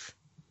stuff,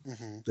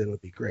 then it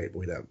would be great, but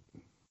we don't.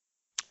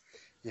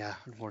 Yeah,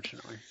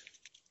 unfortunately.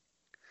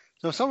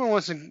 So if someone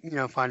wants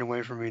to, find a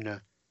way for me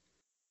to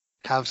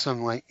have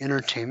some like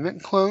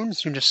entertainment clones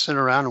who just sit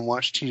around and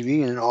watch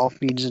TV and it all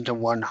feeds into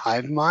one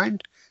hive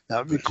mind, that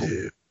would be cool.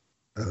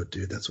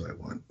 Dude, that's what I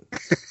want.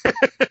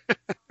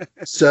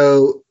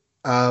 So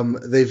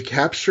they've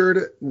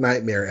captured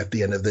Nightmare at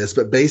the end of this,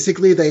 but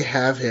basically they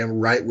have him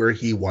right where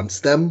he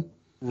wants them.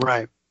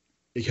 Right.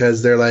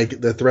 Because they're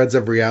like, the threads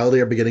of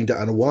reality are beginning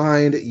to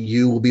unwind.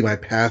 You will be my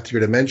path to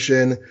your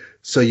dimension,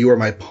 so you are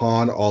my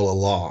pawn all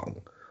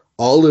along.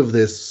 All of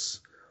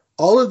this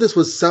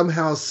was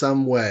somehow,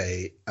 some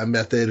way, a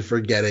method for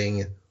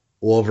getting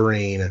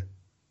Wolverine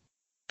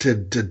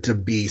to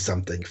be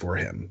something for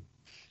him.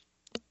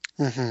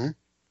 I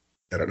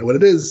don't know what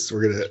it is.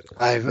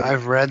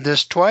 I've read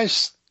this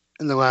twice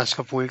in the last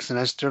couple weeks, and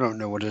I still don't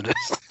know what it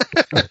is.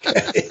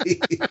 Okay.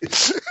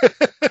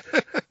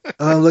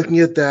 Looking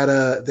at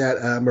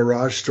that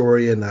Mirage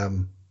story,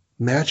 and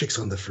Magic's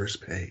on the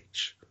first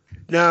page.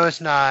 No, it's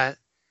not.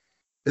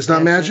 It's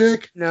not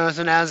Magic? No, it's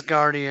an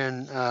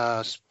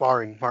Asgardian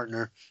sparring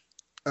partner.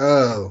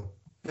 Oh.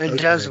 It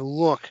does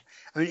look.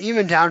 I mean,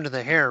 even down to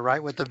the hair,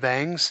 right, with the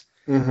bangs.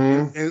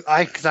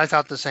 Because I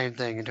thought the same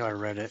thing until I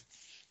read it.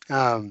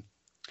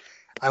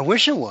 I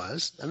wish it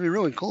was. That'd be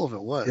really cool if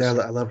it was. Yeah,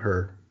 I love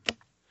her.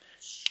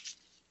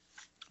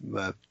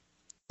 But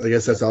I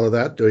guess that's all of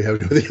that. Do we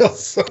have anything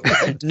else?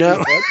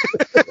 No.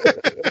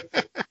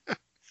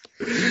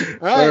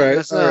 All right,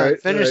 let's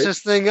finish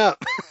this thing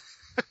up.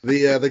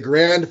 The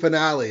grand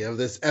finale of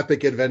this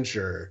epic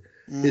adventure.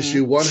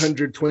 Issue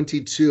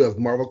 122 of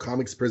Marvel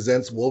Comics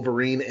presents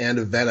Wolverine and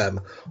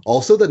Venom.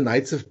 Also the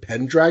Knights of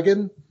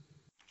Pendragon,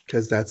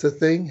 because that's a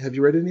thing. Have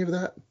you read any of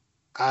that?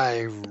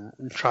 I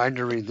tried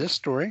to read this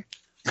story.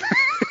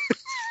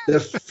 The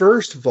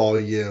first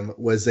volume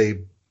was a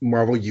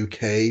Marvel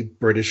UK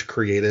British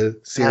creative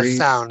series.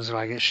 That sounds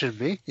like it should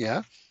be,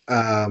 yeah.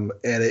 And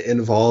it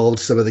involved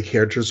some of the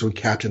characters from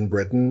Captain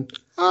Britain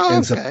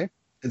and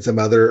some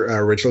other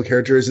original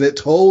characters. And it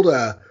told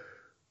a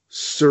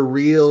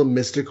surreal,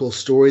 mystical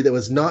story that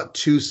was not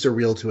too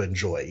surreal to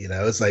enjoy.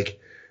 It's like,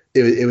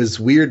 it was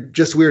weird,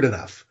 just weird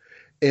enough.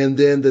 And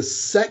then the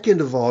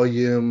second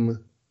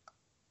volume,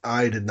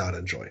 I did not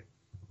enjoy.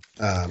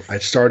 I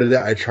started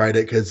it, I tried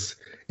it, because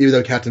even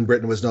though Captain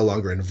Britain was no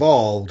longer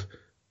involved,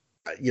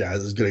 I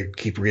was going to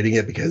keep reading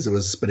it because it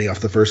was spinning off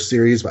the first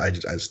series, but I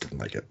just didn't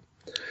like it.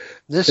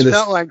 This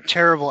felt like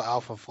terrible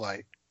Alpha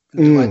Flight,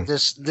 like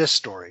this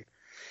story.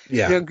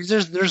 Yeah,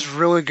 because there's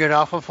really good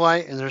Alpha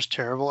Flight and there's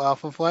terrible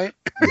Alpha Flight.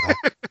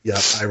 Yeah.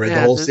 I read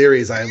the whole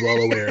series. I am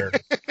well aware.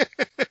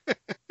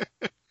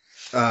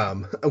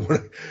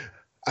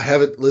 I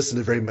haven't listened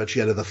to very much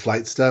yet of the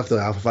Flight stuff, the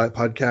Alpha Flight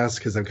podcast,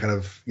 because I'm kind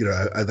of,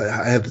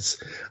 I have this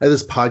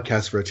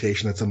podcast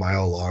rotation that's a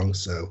mile long,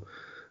 so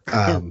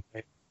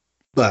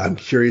but I'm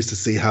curious to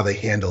see how they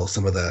handle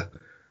some of the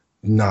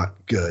not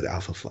good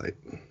Alpha Flight.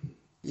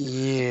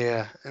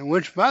 Yeah, and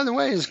which, by the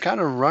way, is kind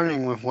of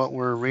running with what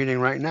we're reading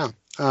right now.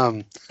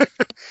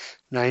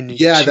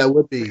 92 Yeah, that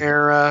would be.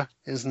 era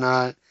is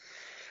not.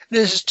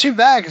 It's just too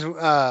bad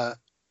because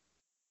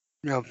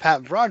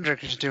Pat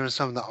Broderick is doing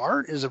some of the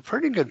art. Is a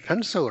pretty good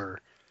penciler.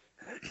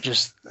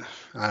 Just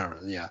I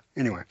don't know. Yeah.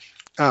 Anyway,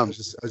 I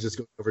was just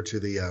going over to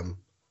the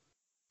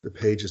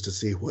pages to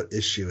see what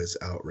issue is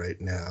out right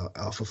now.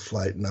 Alpha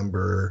Flight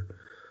number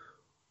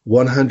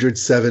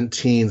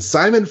 117.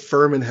 Simon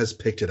Furman has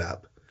picked it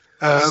up.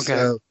 okay.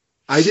 So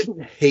I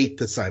didn't hate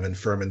the Simon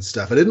Furman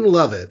stuff. I didn't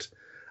love it.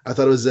 I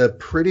thought it was a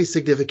pretty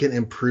significant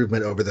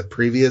improvement over the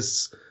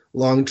previous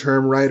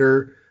long-term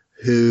writer,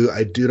 who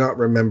I do not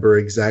remember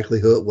exactly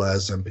who it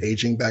was. I'm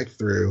paging back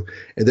through,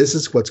 and this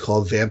is what's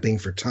called vamping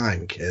for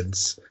time,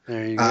 kids.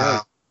 There you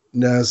go.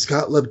 No,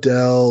 Scott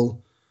Lobdell,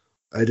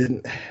 I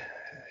didn't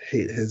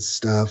hate his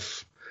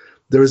stuff.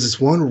 There was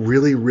this one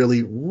really,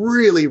 really,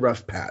 really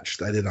rough patch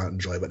that I did not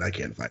enjoy, but I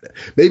can't find it.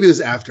 Maybe it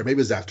was after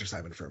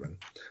Simon Furman.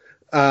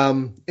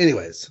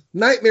 Anyways,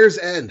 Nightmare's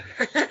End.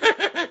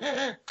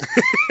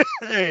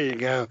 There you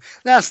go.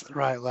 That's the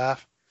right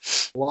laugh.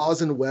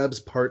 Laws and Webs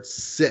Part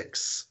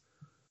 6.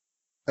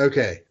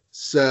 Okay,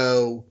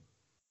 so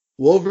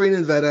Wolverine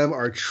and Venom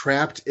are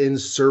trapped in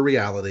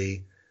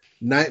surreality.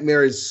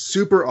 Nightmare is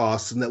super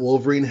awesome that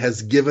Wolverine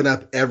has given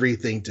up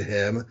everything to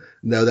him.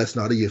 No, that's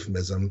not a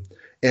euphemism.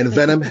 And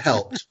Venom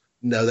helped.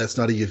 No, that's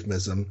not a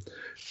euphemism.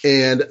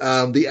 And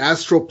the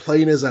astral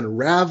plane is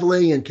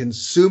unraveling and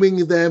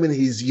consuming them, and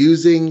he's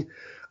using...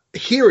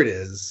 Here it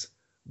is.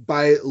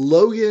 By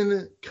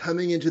Logan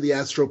coming into the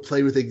astral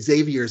plane with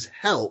Xavier's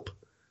help,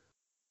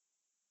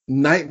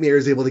 Nightmare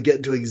is able to get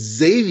into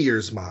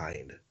Xavier's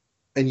mind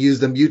and use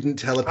the mutant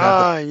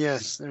telepathy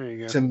yes, there you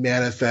go. to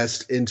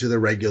manifest into the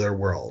regular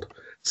world.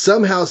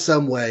 Somehow,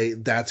 some way,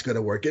 that's going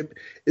to work. It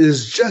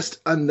is just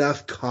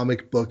enough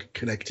comic book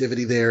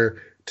connectivity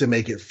there to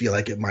make it feel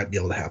like it might be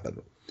able to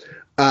happen.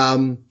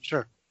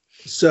 Sure.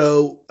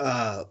 So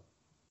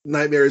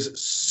Nightmare is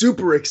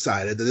super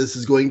excited that this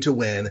is going to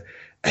win,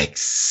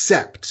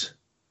 except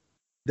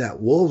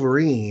that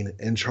Wolverine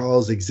and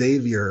Charles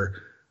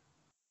Xavier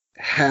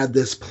had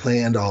this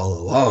planned all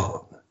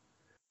along,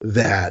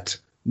 that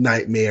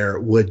Nightmare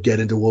would get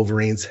into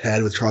Wolverine's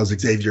head with Charles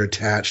Xavier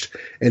attached,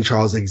 and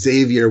Charles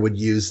Xavier would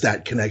use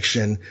that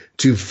connection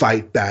to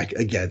fight back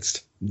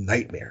against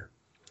Nightmare.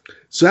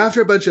 So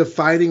after a bunch of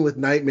fighting with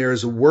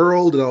Nightmare's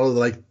world and all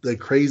of the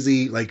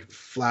crazy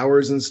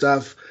flowers and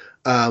stuff,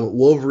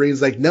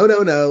 Wolverine's like,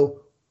 no,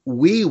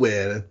 we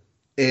win.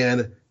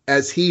 And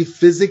as he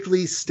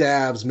physically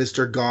stabs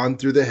Nightmare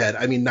through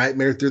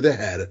the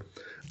head,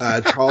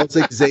 Charles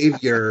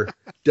Xavier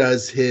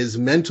does his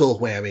mental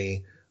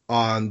whammy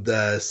on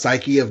the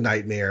psyche of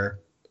Nightmare,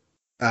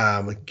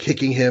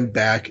 kicking him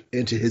back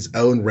into his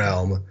own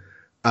realm.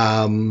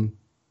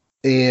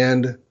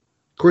 And of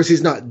course,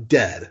 he's not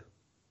dead,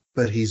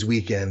 but he's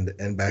weakened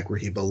and back where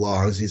he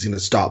belongs. He's going to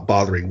stop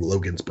bothering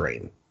Logan's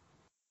brain.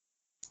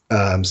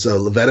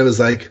 So Venom is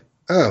like,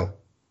 oh,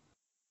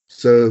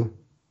 so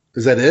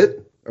is that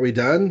it? Are we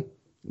done?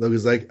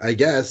 Logan's like, I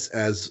guess,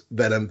 as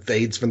Venom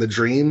fades from the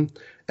dream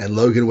and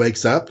Logan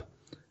wakes up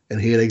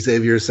and he and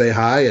Xavier say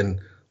hi and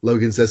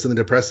Logan says something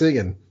depressing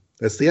and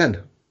that's the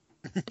end.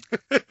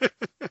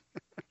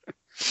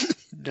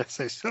 Just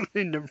say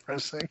something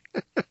depressing.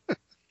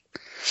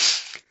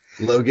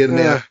 Logan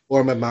may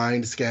perform a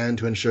mind scan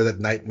to ensure that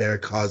Nightmare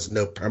caused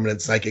no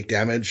permanent psychic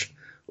damage.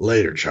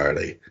 Later,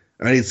 Charlie.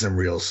 I need some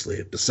real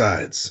sleep.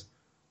 Besides,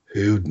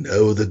 who'd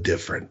know the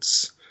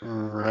difference? All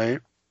right.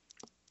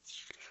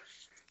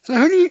 So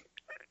who do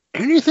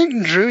you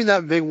think drew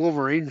that big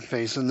Wolverine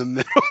face in the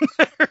middle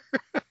there?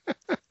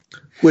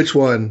 Which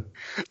one?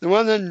 The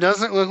one that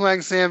doesn't look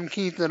like Sam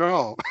Keith at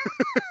all.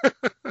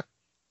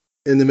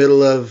 In the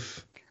middle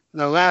of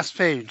the last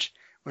page,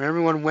 when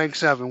everyone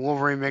wakes up and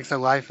Wolverine makes a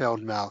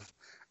Liefeld mouth.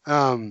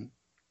 Oh.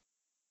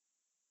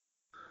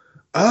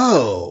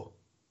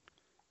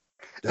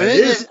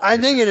 I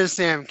think it is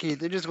Sam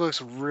Keith. It just looks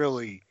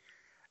really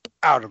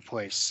out of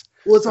place.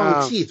 Well, it's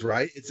all teeth,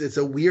 right? It's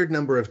a weird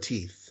number of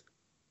teeth.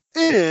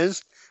 It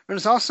is, but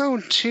it's also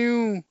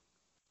too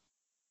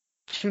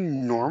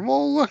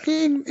normal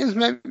looking. Is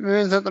that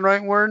the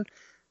right word?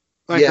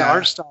 The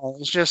art style.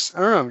 It's just,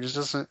 I don't know, it just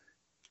doesn't.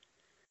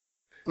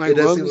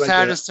 Logan's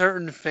had a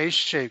certain face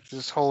shape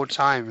this whole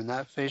time, and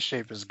that face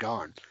shape is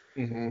gone.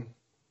 Mm-hmm.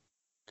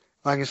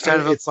 Instead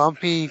of a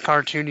bumpy,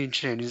 cartoony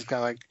chin, he's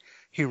got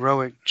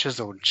heroic,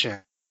 chiseled chin.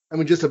 I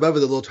mean, just above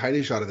the little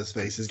tiny shot of his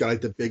face, he's got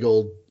the big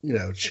old,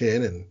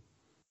 chin, and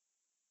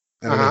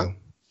I don't know.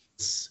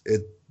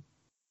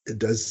 It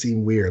does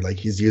seem weird, like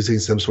he's using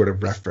some sort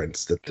of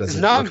reference that doesn't.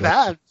 It's not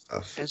bad.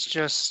 It's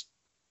just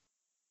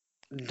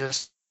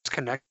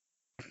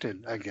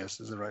disconnected, I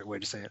guess, is the right way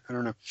to say it. I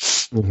don't know.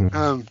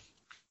 Mm-hmm.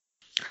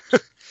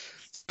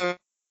 So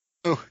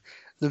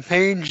the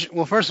page.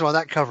 Well, first of all,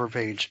 that cover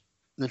page,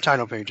 the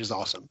title page is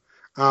awesome.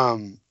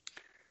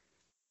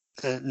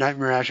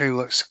 Nightmare actually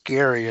looks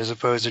scary as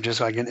opposed to just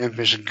like an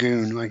impish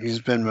goon like he's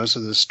been most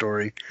of the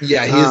story.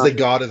 Yeah, he is the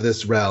god of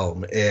this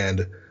realm,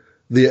 and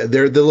the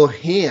little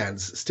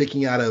hands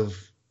sticking out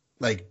of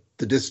like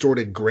the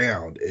distorted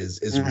ground is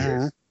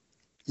weird.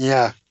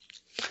 Yeah,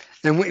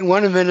 and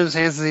one of Venom's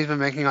hands is even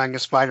making like a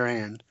spider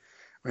hand,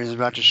 where he's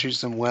about to shoot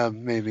some web,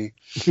 maybe.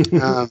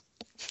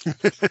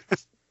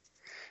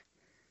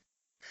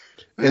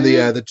 And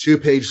the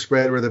 2-page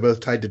spread where they're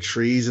both tied to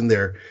trees and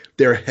their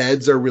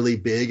heads are really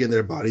big and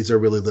their bodies are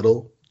really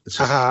little. It's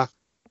just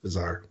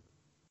bizarre.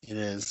 It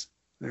is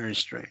very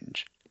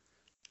strange.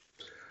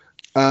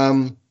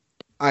 I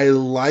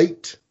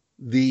liked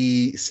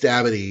the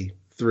stabity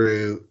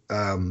through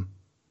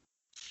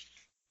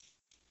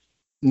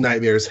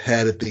Nightmare's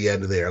head at the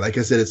end of there. Like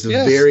I said, it's a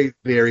very,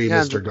 very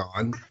Mr.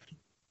 Gone.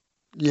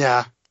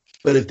 Yeah.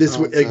 But if this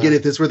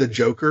if this were the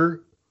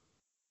Joker,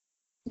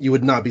 you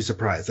would not be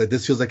surprised. Like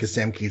this feels like a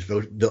Sam Keith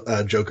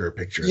Joker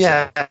picture.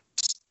 Yeah,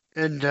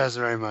 it does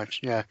very much.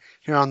 Yeah,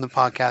 here on the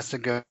podcast,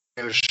 it goes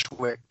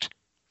Schwicked.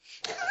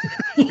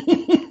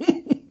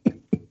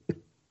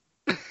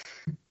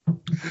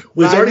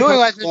 Well, he's already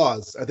popped the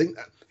claws. I think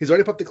he's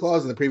already popped the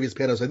claws in the previous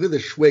panel. So I think the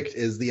Schwicked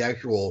is the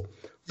actual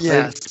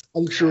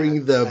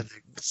puncturing the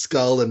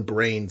skull and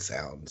brain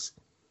sounds.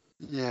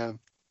 Yeah.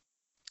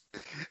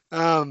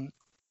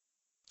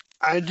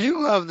 I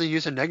do love the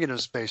use of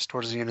negative space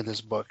towards the end of this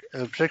book,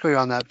 particularly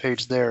on that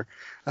page there,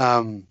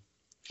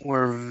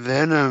 where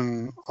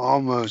Venom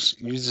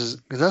almost uses,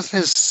 because that's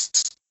his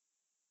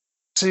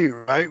suit,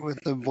 right,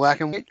 with the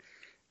black and white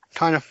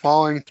kind of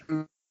falling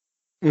through.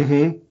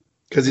 Mm-hmm.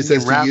 Because he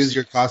says to use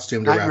your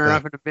costume to wrap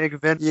up. In a big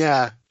event.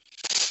 Yeah.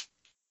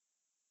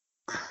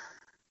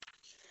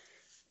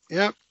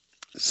 Yep.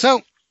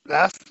 So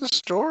that's the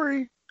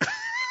story.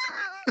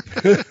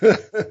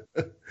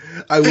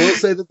 I will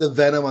say that the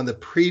Venom on the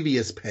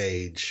previous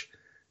page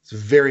is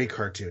very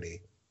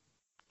cartoony.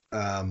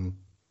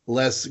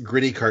 Less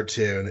gritty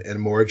cartoon and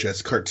more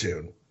just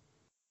cartoon.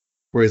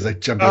 Where he's like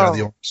jumping out of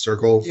the orange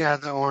circle. Yeah,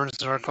 the orange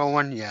circle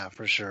one. Yeah,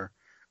 for sure.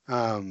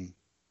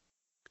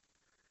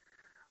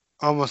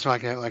 Almost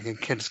like a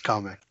kid's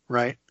comic,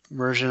 right?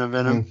 Version of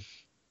Venom.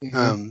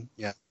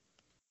 Mm-hmm.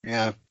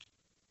 Yeah.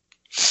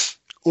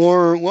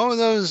 Or what were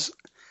those?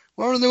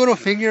 What were the little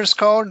figures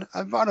called?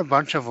 I bought a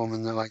bunch of them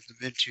in the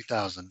mid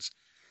 2000s.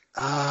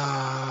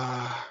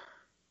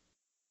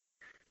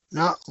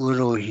 Not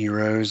Little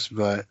Heroes,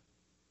 but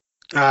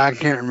I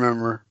can't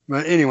remember.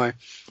 But anyway,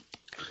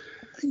 I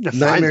need to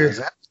find those.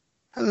 That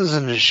was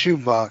in a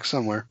shoebox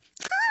somewhere.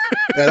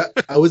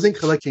 I wasn't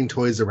collecting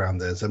toys around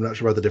this. I'm not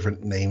sure about the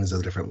different names of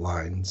the different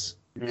lines.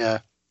 Yeah.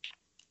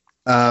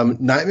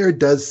 Nightmare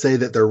does say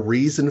that the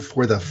reason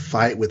for the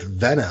fight with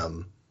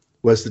Venom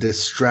was to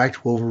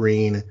distract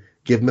Wolverine,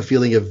 give him a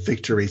feeling of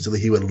victory so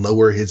that he would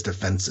lower his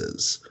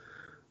defenses.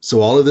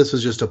 So all of this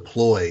was just a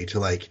ploy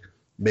to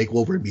make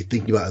Wolverine be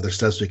thinking about other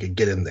stuff so he could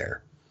get in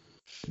there.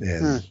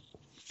 And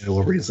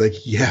Wolverine's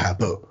like, yeah,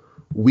 but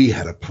we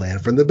had a plan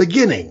from the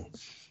beginning.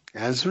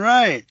 That's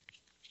right.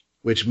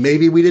 Which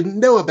maybe we didn't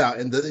know about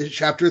in the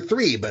chapter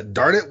 3, but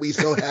darn it, we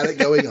still had it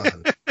going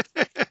on.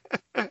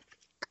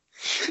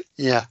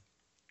 Yeah.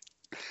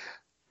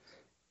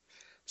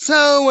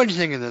 So what do you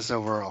think of this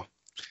overall?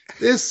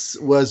 This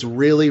was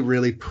really,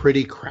 really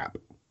pretty crap.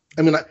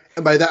 I mean,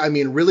 by that I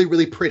mean really,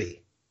 really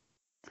pretty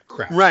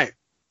crap. Right.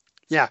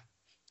 Yeah.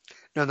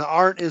 No, the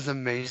art is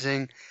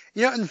amazing.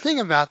 And the thing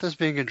about this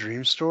being a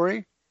dream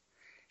story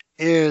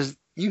is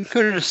you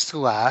could have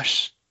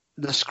slashed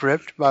the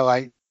script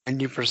by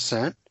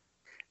 90%,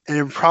 and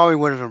it probably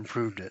would have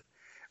improved it.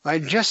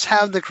 Just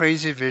have the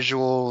crazy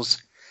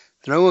visuals,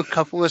 throw a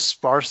couple of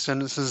sparse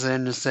sentences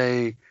in to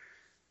say,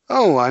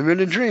 oh, I'm in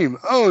a dream.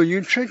 Oh,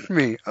 you tricked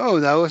me. Oh,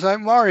 that was like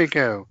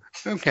Mariko.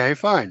 Okay,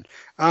 fine.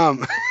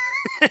 And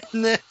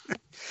then,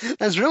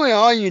 that's really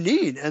all you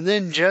need. And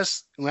then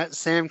just let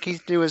Sam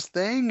Keith do his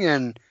thing,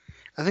 and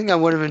I think I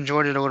would have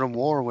enjoyed it a little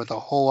more with a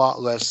whole lot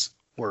less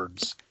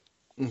words.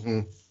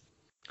 Mm-hmm.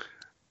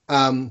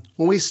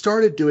 When we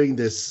started doing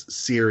this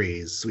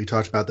series, we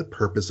talked about the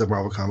purpose of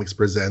Marvel Comics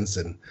Presents,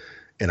 and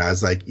I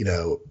was like,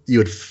 you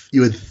would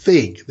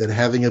think that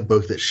having a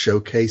book that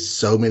showcased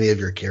so many of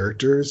your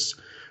characters,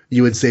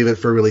 you would save it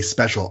for really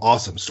special,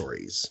 awesome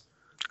stories,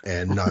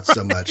 and not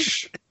so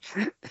much.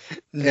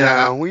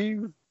 Yeah,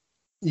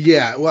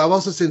 well, I've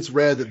also since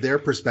read that their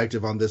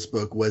perspective on this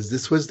book was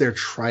this was their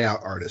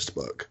tryout artist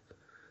book.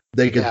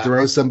 They could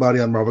throw somebody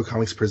on Marvel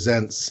Comics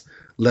Presents,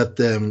 let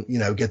them,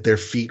 get their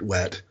feet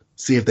wet,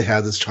 see if they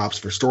have this chops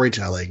for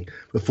storytelling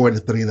before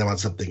putting them on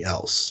something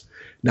else.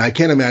 Now, I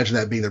can't imagine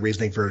that being the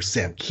reasoning for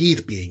Sam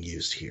Keith being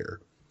used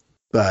here,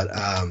 but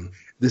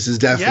this is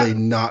definitely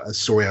not a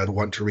story I'd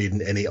want to read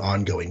in any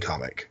ongoing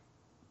comic.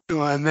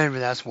 Well, maybe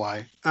that's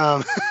why.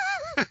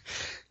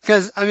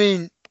 Because,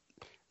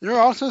 there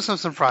are also some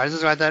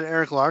surprises, like that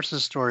Eric Larson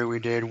story we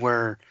did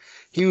where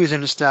he was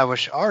an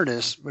established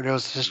artist, but it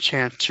was his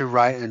chance to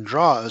write and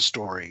draw a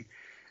story.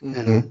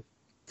 Mm-hmm.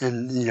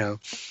 And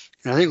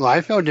I think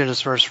Liefeld did his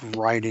first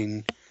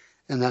writing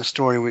in that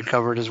story we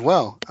covered as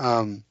well.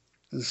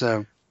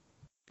 So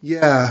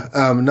Yeah,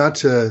 not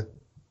to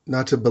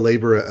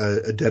belabor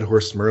a dead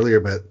horse from earlier,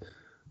 but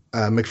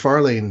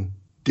McFarlane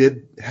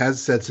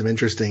has said some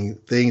interesting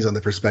things on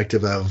the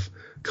perspective of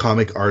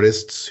comic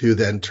artists who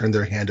then turn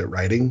their hand at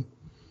writing.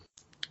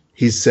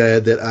 He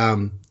said that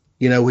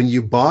when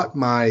you bought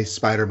my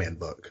Spider-Man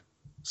book,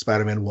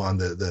 Spider-Man 1,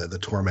 the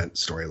Torment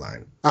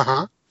storyline,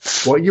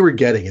 what you were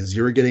getting is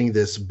you were getting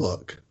this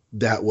book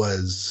that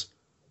was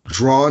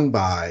drawn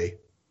by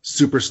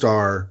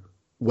superstar,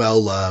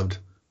 well-loved,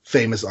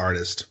 famous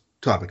artist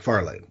Todd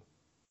McFarlane.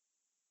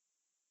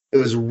 It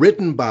was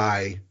written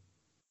by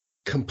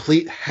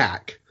complete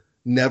hack,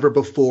 never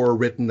before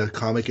written a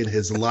comic in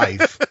his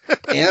life,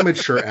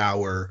 amateur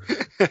hour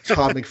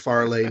Todd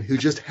McFarlane, who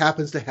just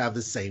happens to have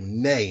the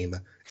same name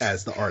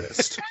as the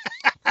artist.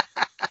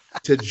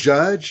 To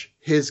judge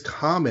his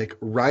comic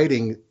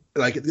writing,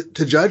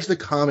 to judge the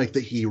comic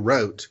that he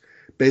wrote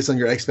based on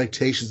your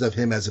expectations of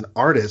him as an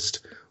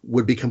artist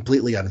would be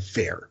completely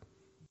unfair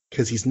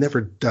because he's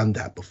never done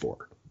that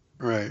before.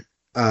 Right.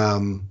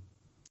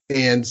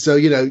 And so,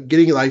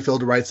 getting Liefeld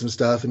to write some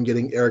stuff and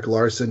getting Eric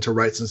Larson to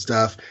write some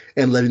stuff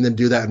and letting them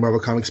do that in Marvel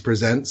Comics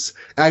Presents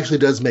actually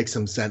does make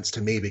some sense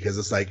to me, because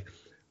it's like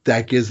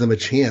that gives them a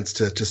chance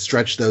to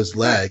stretch those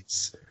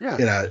legs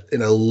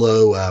in a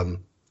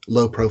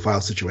low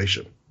profile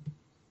situation.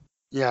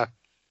 Yeah.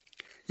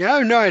 Yeah, I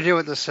have no idea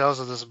what the sales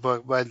of this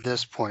book by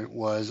this point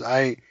was.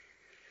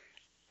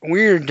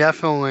 We're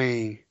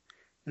definitely,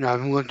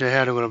 I've looked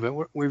ahead a little bit.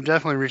 We've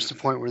definitely reached the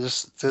point where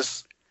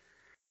this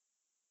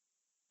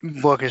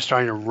book is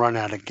starting to run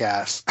out of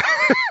gas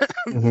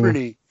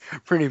pretty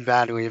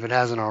badly, if it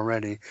hasn't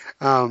already.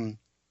 But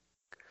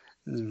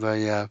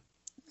yeah.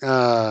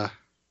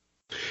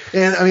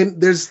 And I mean,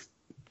 it's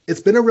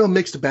been a real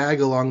mixed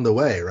bag along the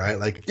way, right?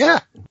 Like,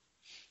 yeah.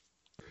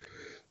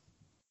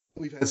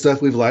 We've had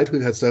stuff we've liked.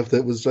 We've had stuff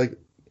that was like,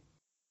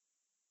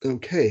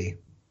 okay.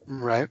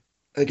 Right.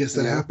 I guess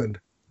that happened.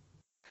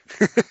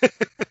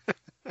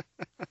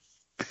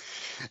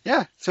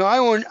 Yeah. So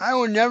I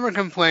will never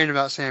complain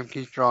about Sam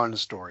Keith drawing the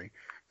story.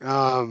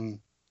 But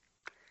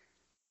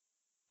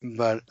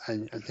I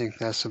think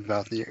that's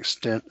about the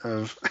extent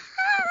of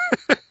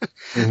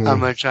how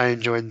much I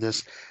enjoyed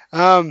this.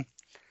 So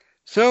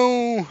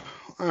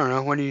I don't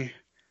know. What do you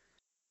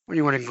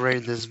want to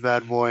grade this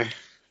bad boy?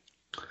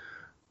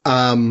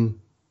 It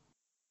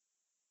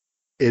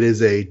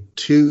is a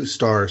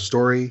 2-star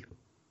story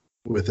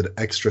with an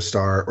extra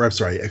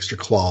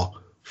claw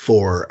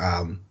for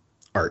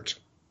art.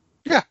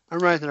 Yeah, I'm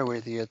right there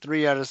with you.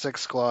 3 out of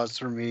 6 claws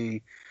for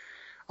me,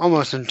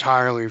 almost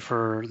entirely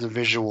for the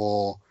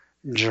visual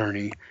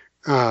journey.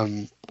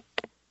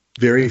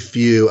 Very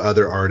few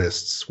other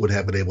artists would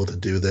have been able to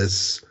do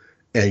this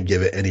and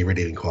give it any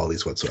redeeming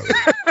qualities whatsoever.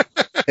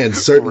 And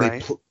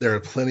certainly there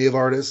are plenty of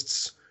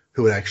artists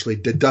who would actually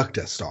deduct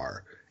a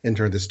star and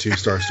turn this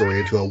 2-star story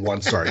into a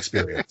 1-star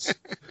experience.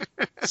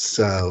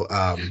 So,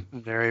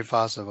 very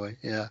possibly,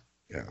 yeah.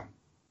 Yeah.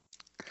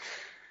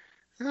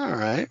 All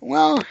right.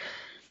 Well,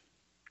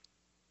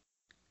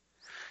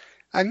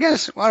 I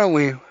guess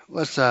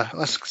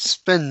let's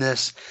spin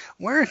this.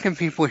 Where can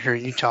people hear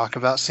you talk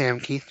about Sam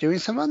Keith doing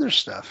some other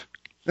stuff?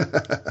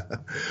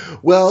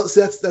 Well,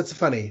 so that's a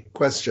funny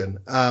question.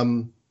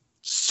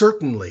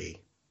 Certainly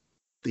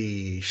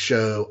the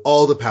show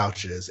All the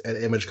Pouches at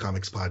Image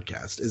Comics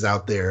Podcast is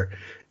out there,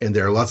 and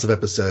there are lots of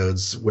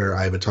episodes where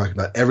I've been talking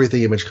about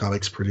everything Image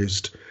Comics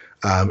produced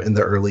in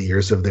the early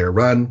years of their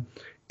run,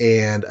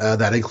 and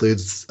that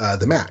includes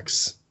the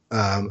Max.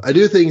 I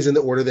do things in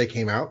the order they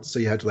came out, so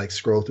you have to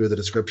scroll through the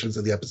descriptions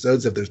of the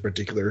episodes if there's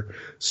particular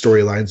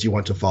storylines you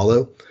want to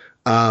follow.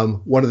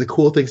 One of the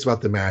cool things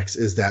about the Max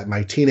is that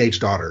my teenage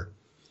daughter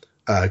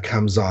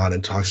comes on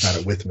and talks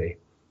about it with me,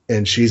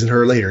 and she's in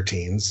her later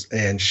teens,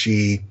 and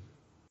she's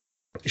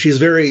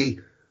very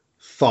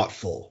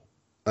thoughtful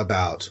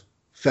about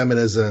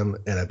feminism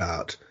and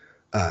about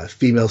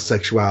female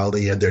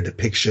sexuality and their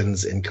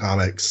depictions in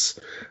comics.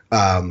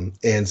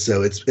 And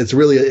so it's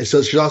really,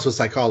 so she's also a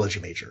psychology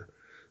major.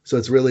 So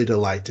it's really a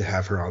delight to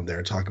have her on there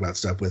and talk about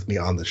stuff with me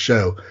on the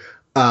show.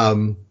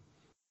 The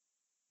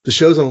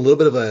show's on a little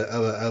bit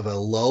of a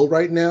lull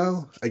right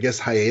now. I guess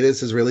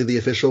hiatus is really the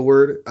official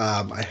word.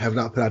 I have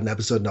not put out an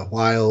episode in a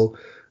while.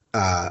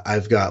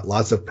 I've got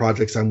lots of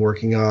projects I'm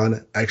working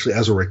on. Actually,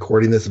 as we're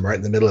recording this, I'm right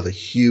in the middle of a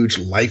huge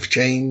life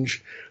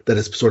change that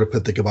has sort of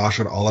put the kibosh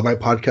on all of my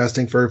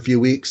podcasting for a few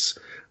weeks.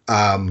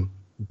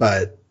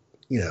 But,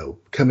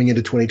 coming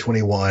into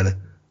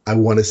 2021, I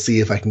want to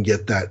see if I can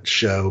get that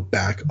show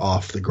back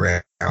off the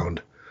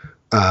ground.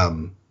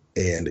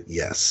 And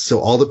yes, so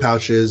All the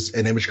Pouches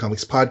and Image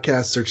Comics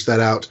Podcast, search that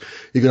out.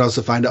 You can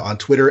also find it on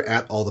Twitter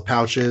at All the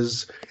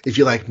Pouches. If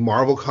you like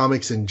Marvel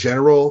Comics in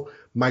general,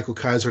 Michael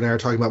Kaiser and I are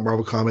talking about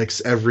Marvel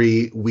Comics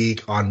every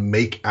week on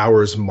Make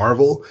Ours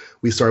Marvel.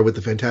 We started with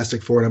the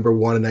Fantastic Four #1 in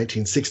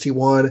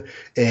 1961,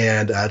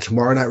 and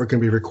tomorrow night we're going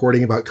to be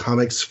recording about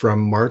comics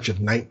from March of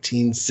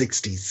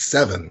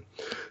 1967.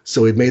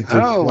 So we've made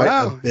through quite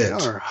a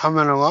bit. You're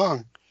humming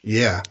along.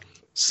 Yeah,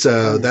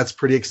 so that's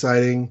pretty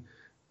exciting.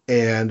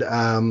 And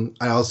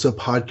I also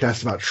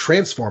podcast about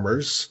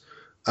Transformers,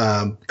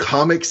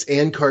 comics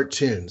and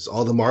cartoons,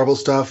 all the Marvel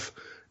stuff.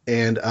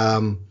 And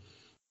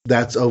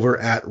that's over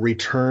at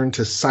Return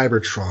to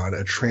Cybertron,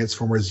 a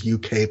Transformers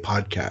UK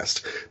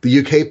podcast. The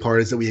UK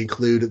part is that we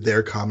include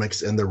their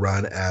comics in the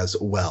run as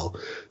well.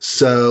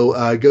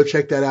 So go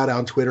check that out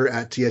on Twitter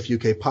at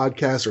TFUK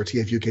Podcast or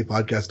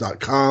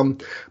TFUKpodcast.com.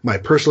 My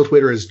personal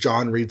Twitter is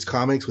John Reads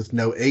Comics with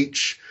no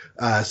H.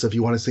 So if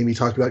you want to see me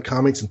talk about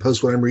comics and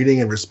post what I'm reading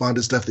and respond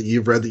to stuff that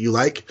you've read that you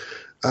like,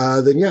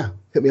 then yeah,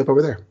 hit me up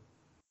over there.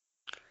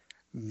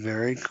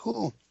 Very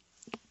cool.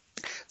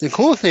 The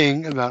cool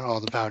thing about all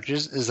the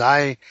pouches is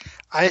I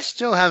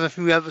still have a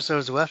few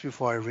episodes left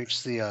before I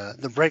reach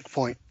the break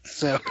point.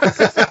 So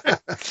well,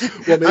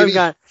 maybe,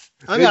 I've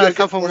got a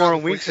couple more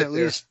weeks at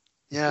least.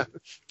 Yeah.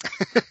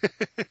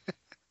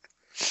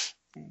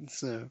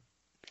 So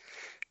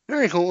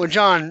very cool. Well,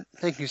 John,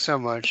 thank you so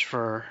much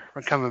for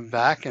coming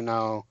back, and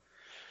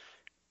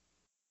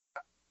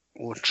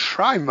will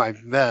try my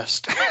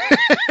best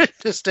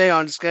to stay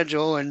on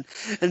schedule and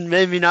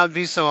maybe not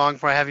be so long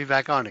before I have you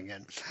back on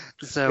again.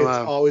 So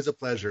it's always a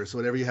pleasure. So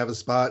whenever you have a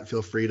spot,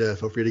 feel free to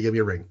give me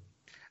a ring.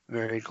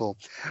 Very cool.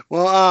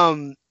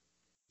 Well,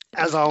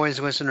 as always,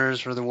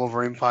 listeners, for the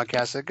Wolverine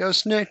podcast that goes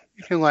Snick,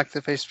 you can like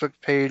the Facebook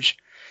page.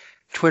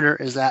 Twitter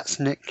is at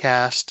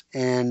SnickCast,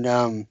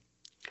 and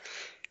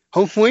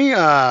hopefully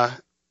I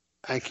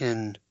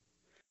can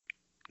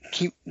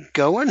keep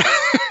going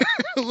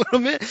a little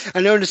bit.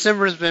 I know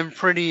December has been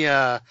pretty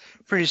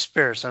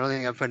sparse. I don't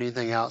think I've put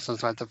anything out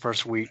since like the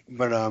first week,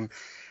 but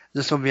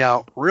this will be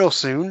out real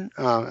soon.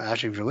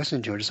 Actually, if you're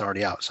listening to it, it's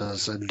already out, so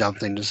it's a dumb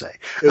thing to say.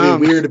 It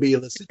would be weird to be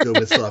listening to it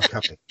with stuff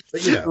coming,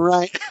 but you know,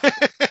 right?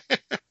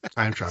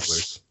 Time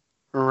travelers,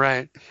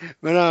 right?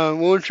 But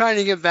we're trying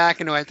to get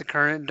back into like the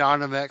current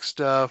Dawn of X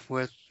stuff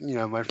with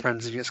my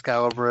friends at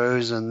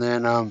Excalibros, and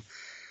then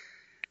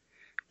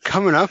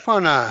coming up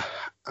on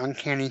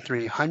Uncanny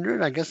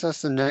 300. I guess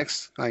that's the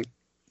next like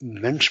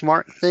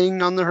benchmark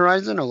thing on the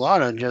horizon. A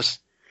lot of just,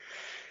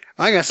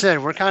 like I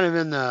said, we're kind of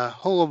in the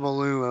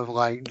hullabaloo of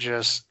like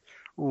just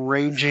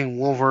raging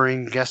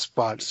Wolverine guest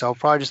spots. So I'll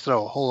probably just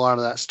throw a whole lot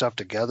of that stuff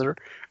together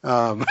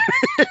and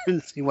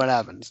see what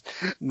happens.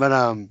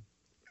 But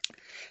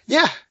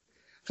yeah,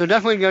 so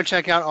definitely go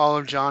check out all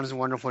of John's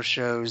wonderful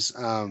shows.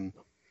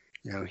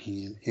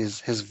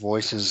 His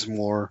voice is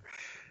more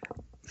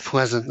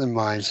pleasant than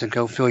mine, so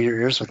go fill your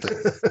ears with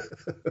it.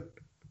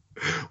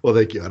 Well,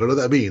 thank you. I don't know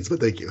what that means, but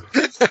thank you.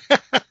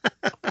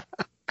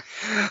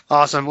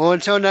 Awesome. Well,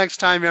 until next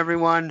time,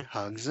 everyone,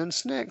 hugs and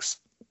snicks.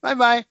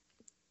 Bye-bye.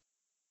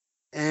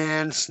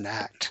 And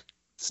snacked.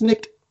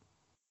 Snicked.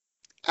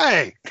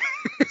 Hey!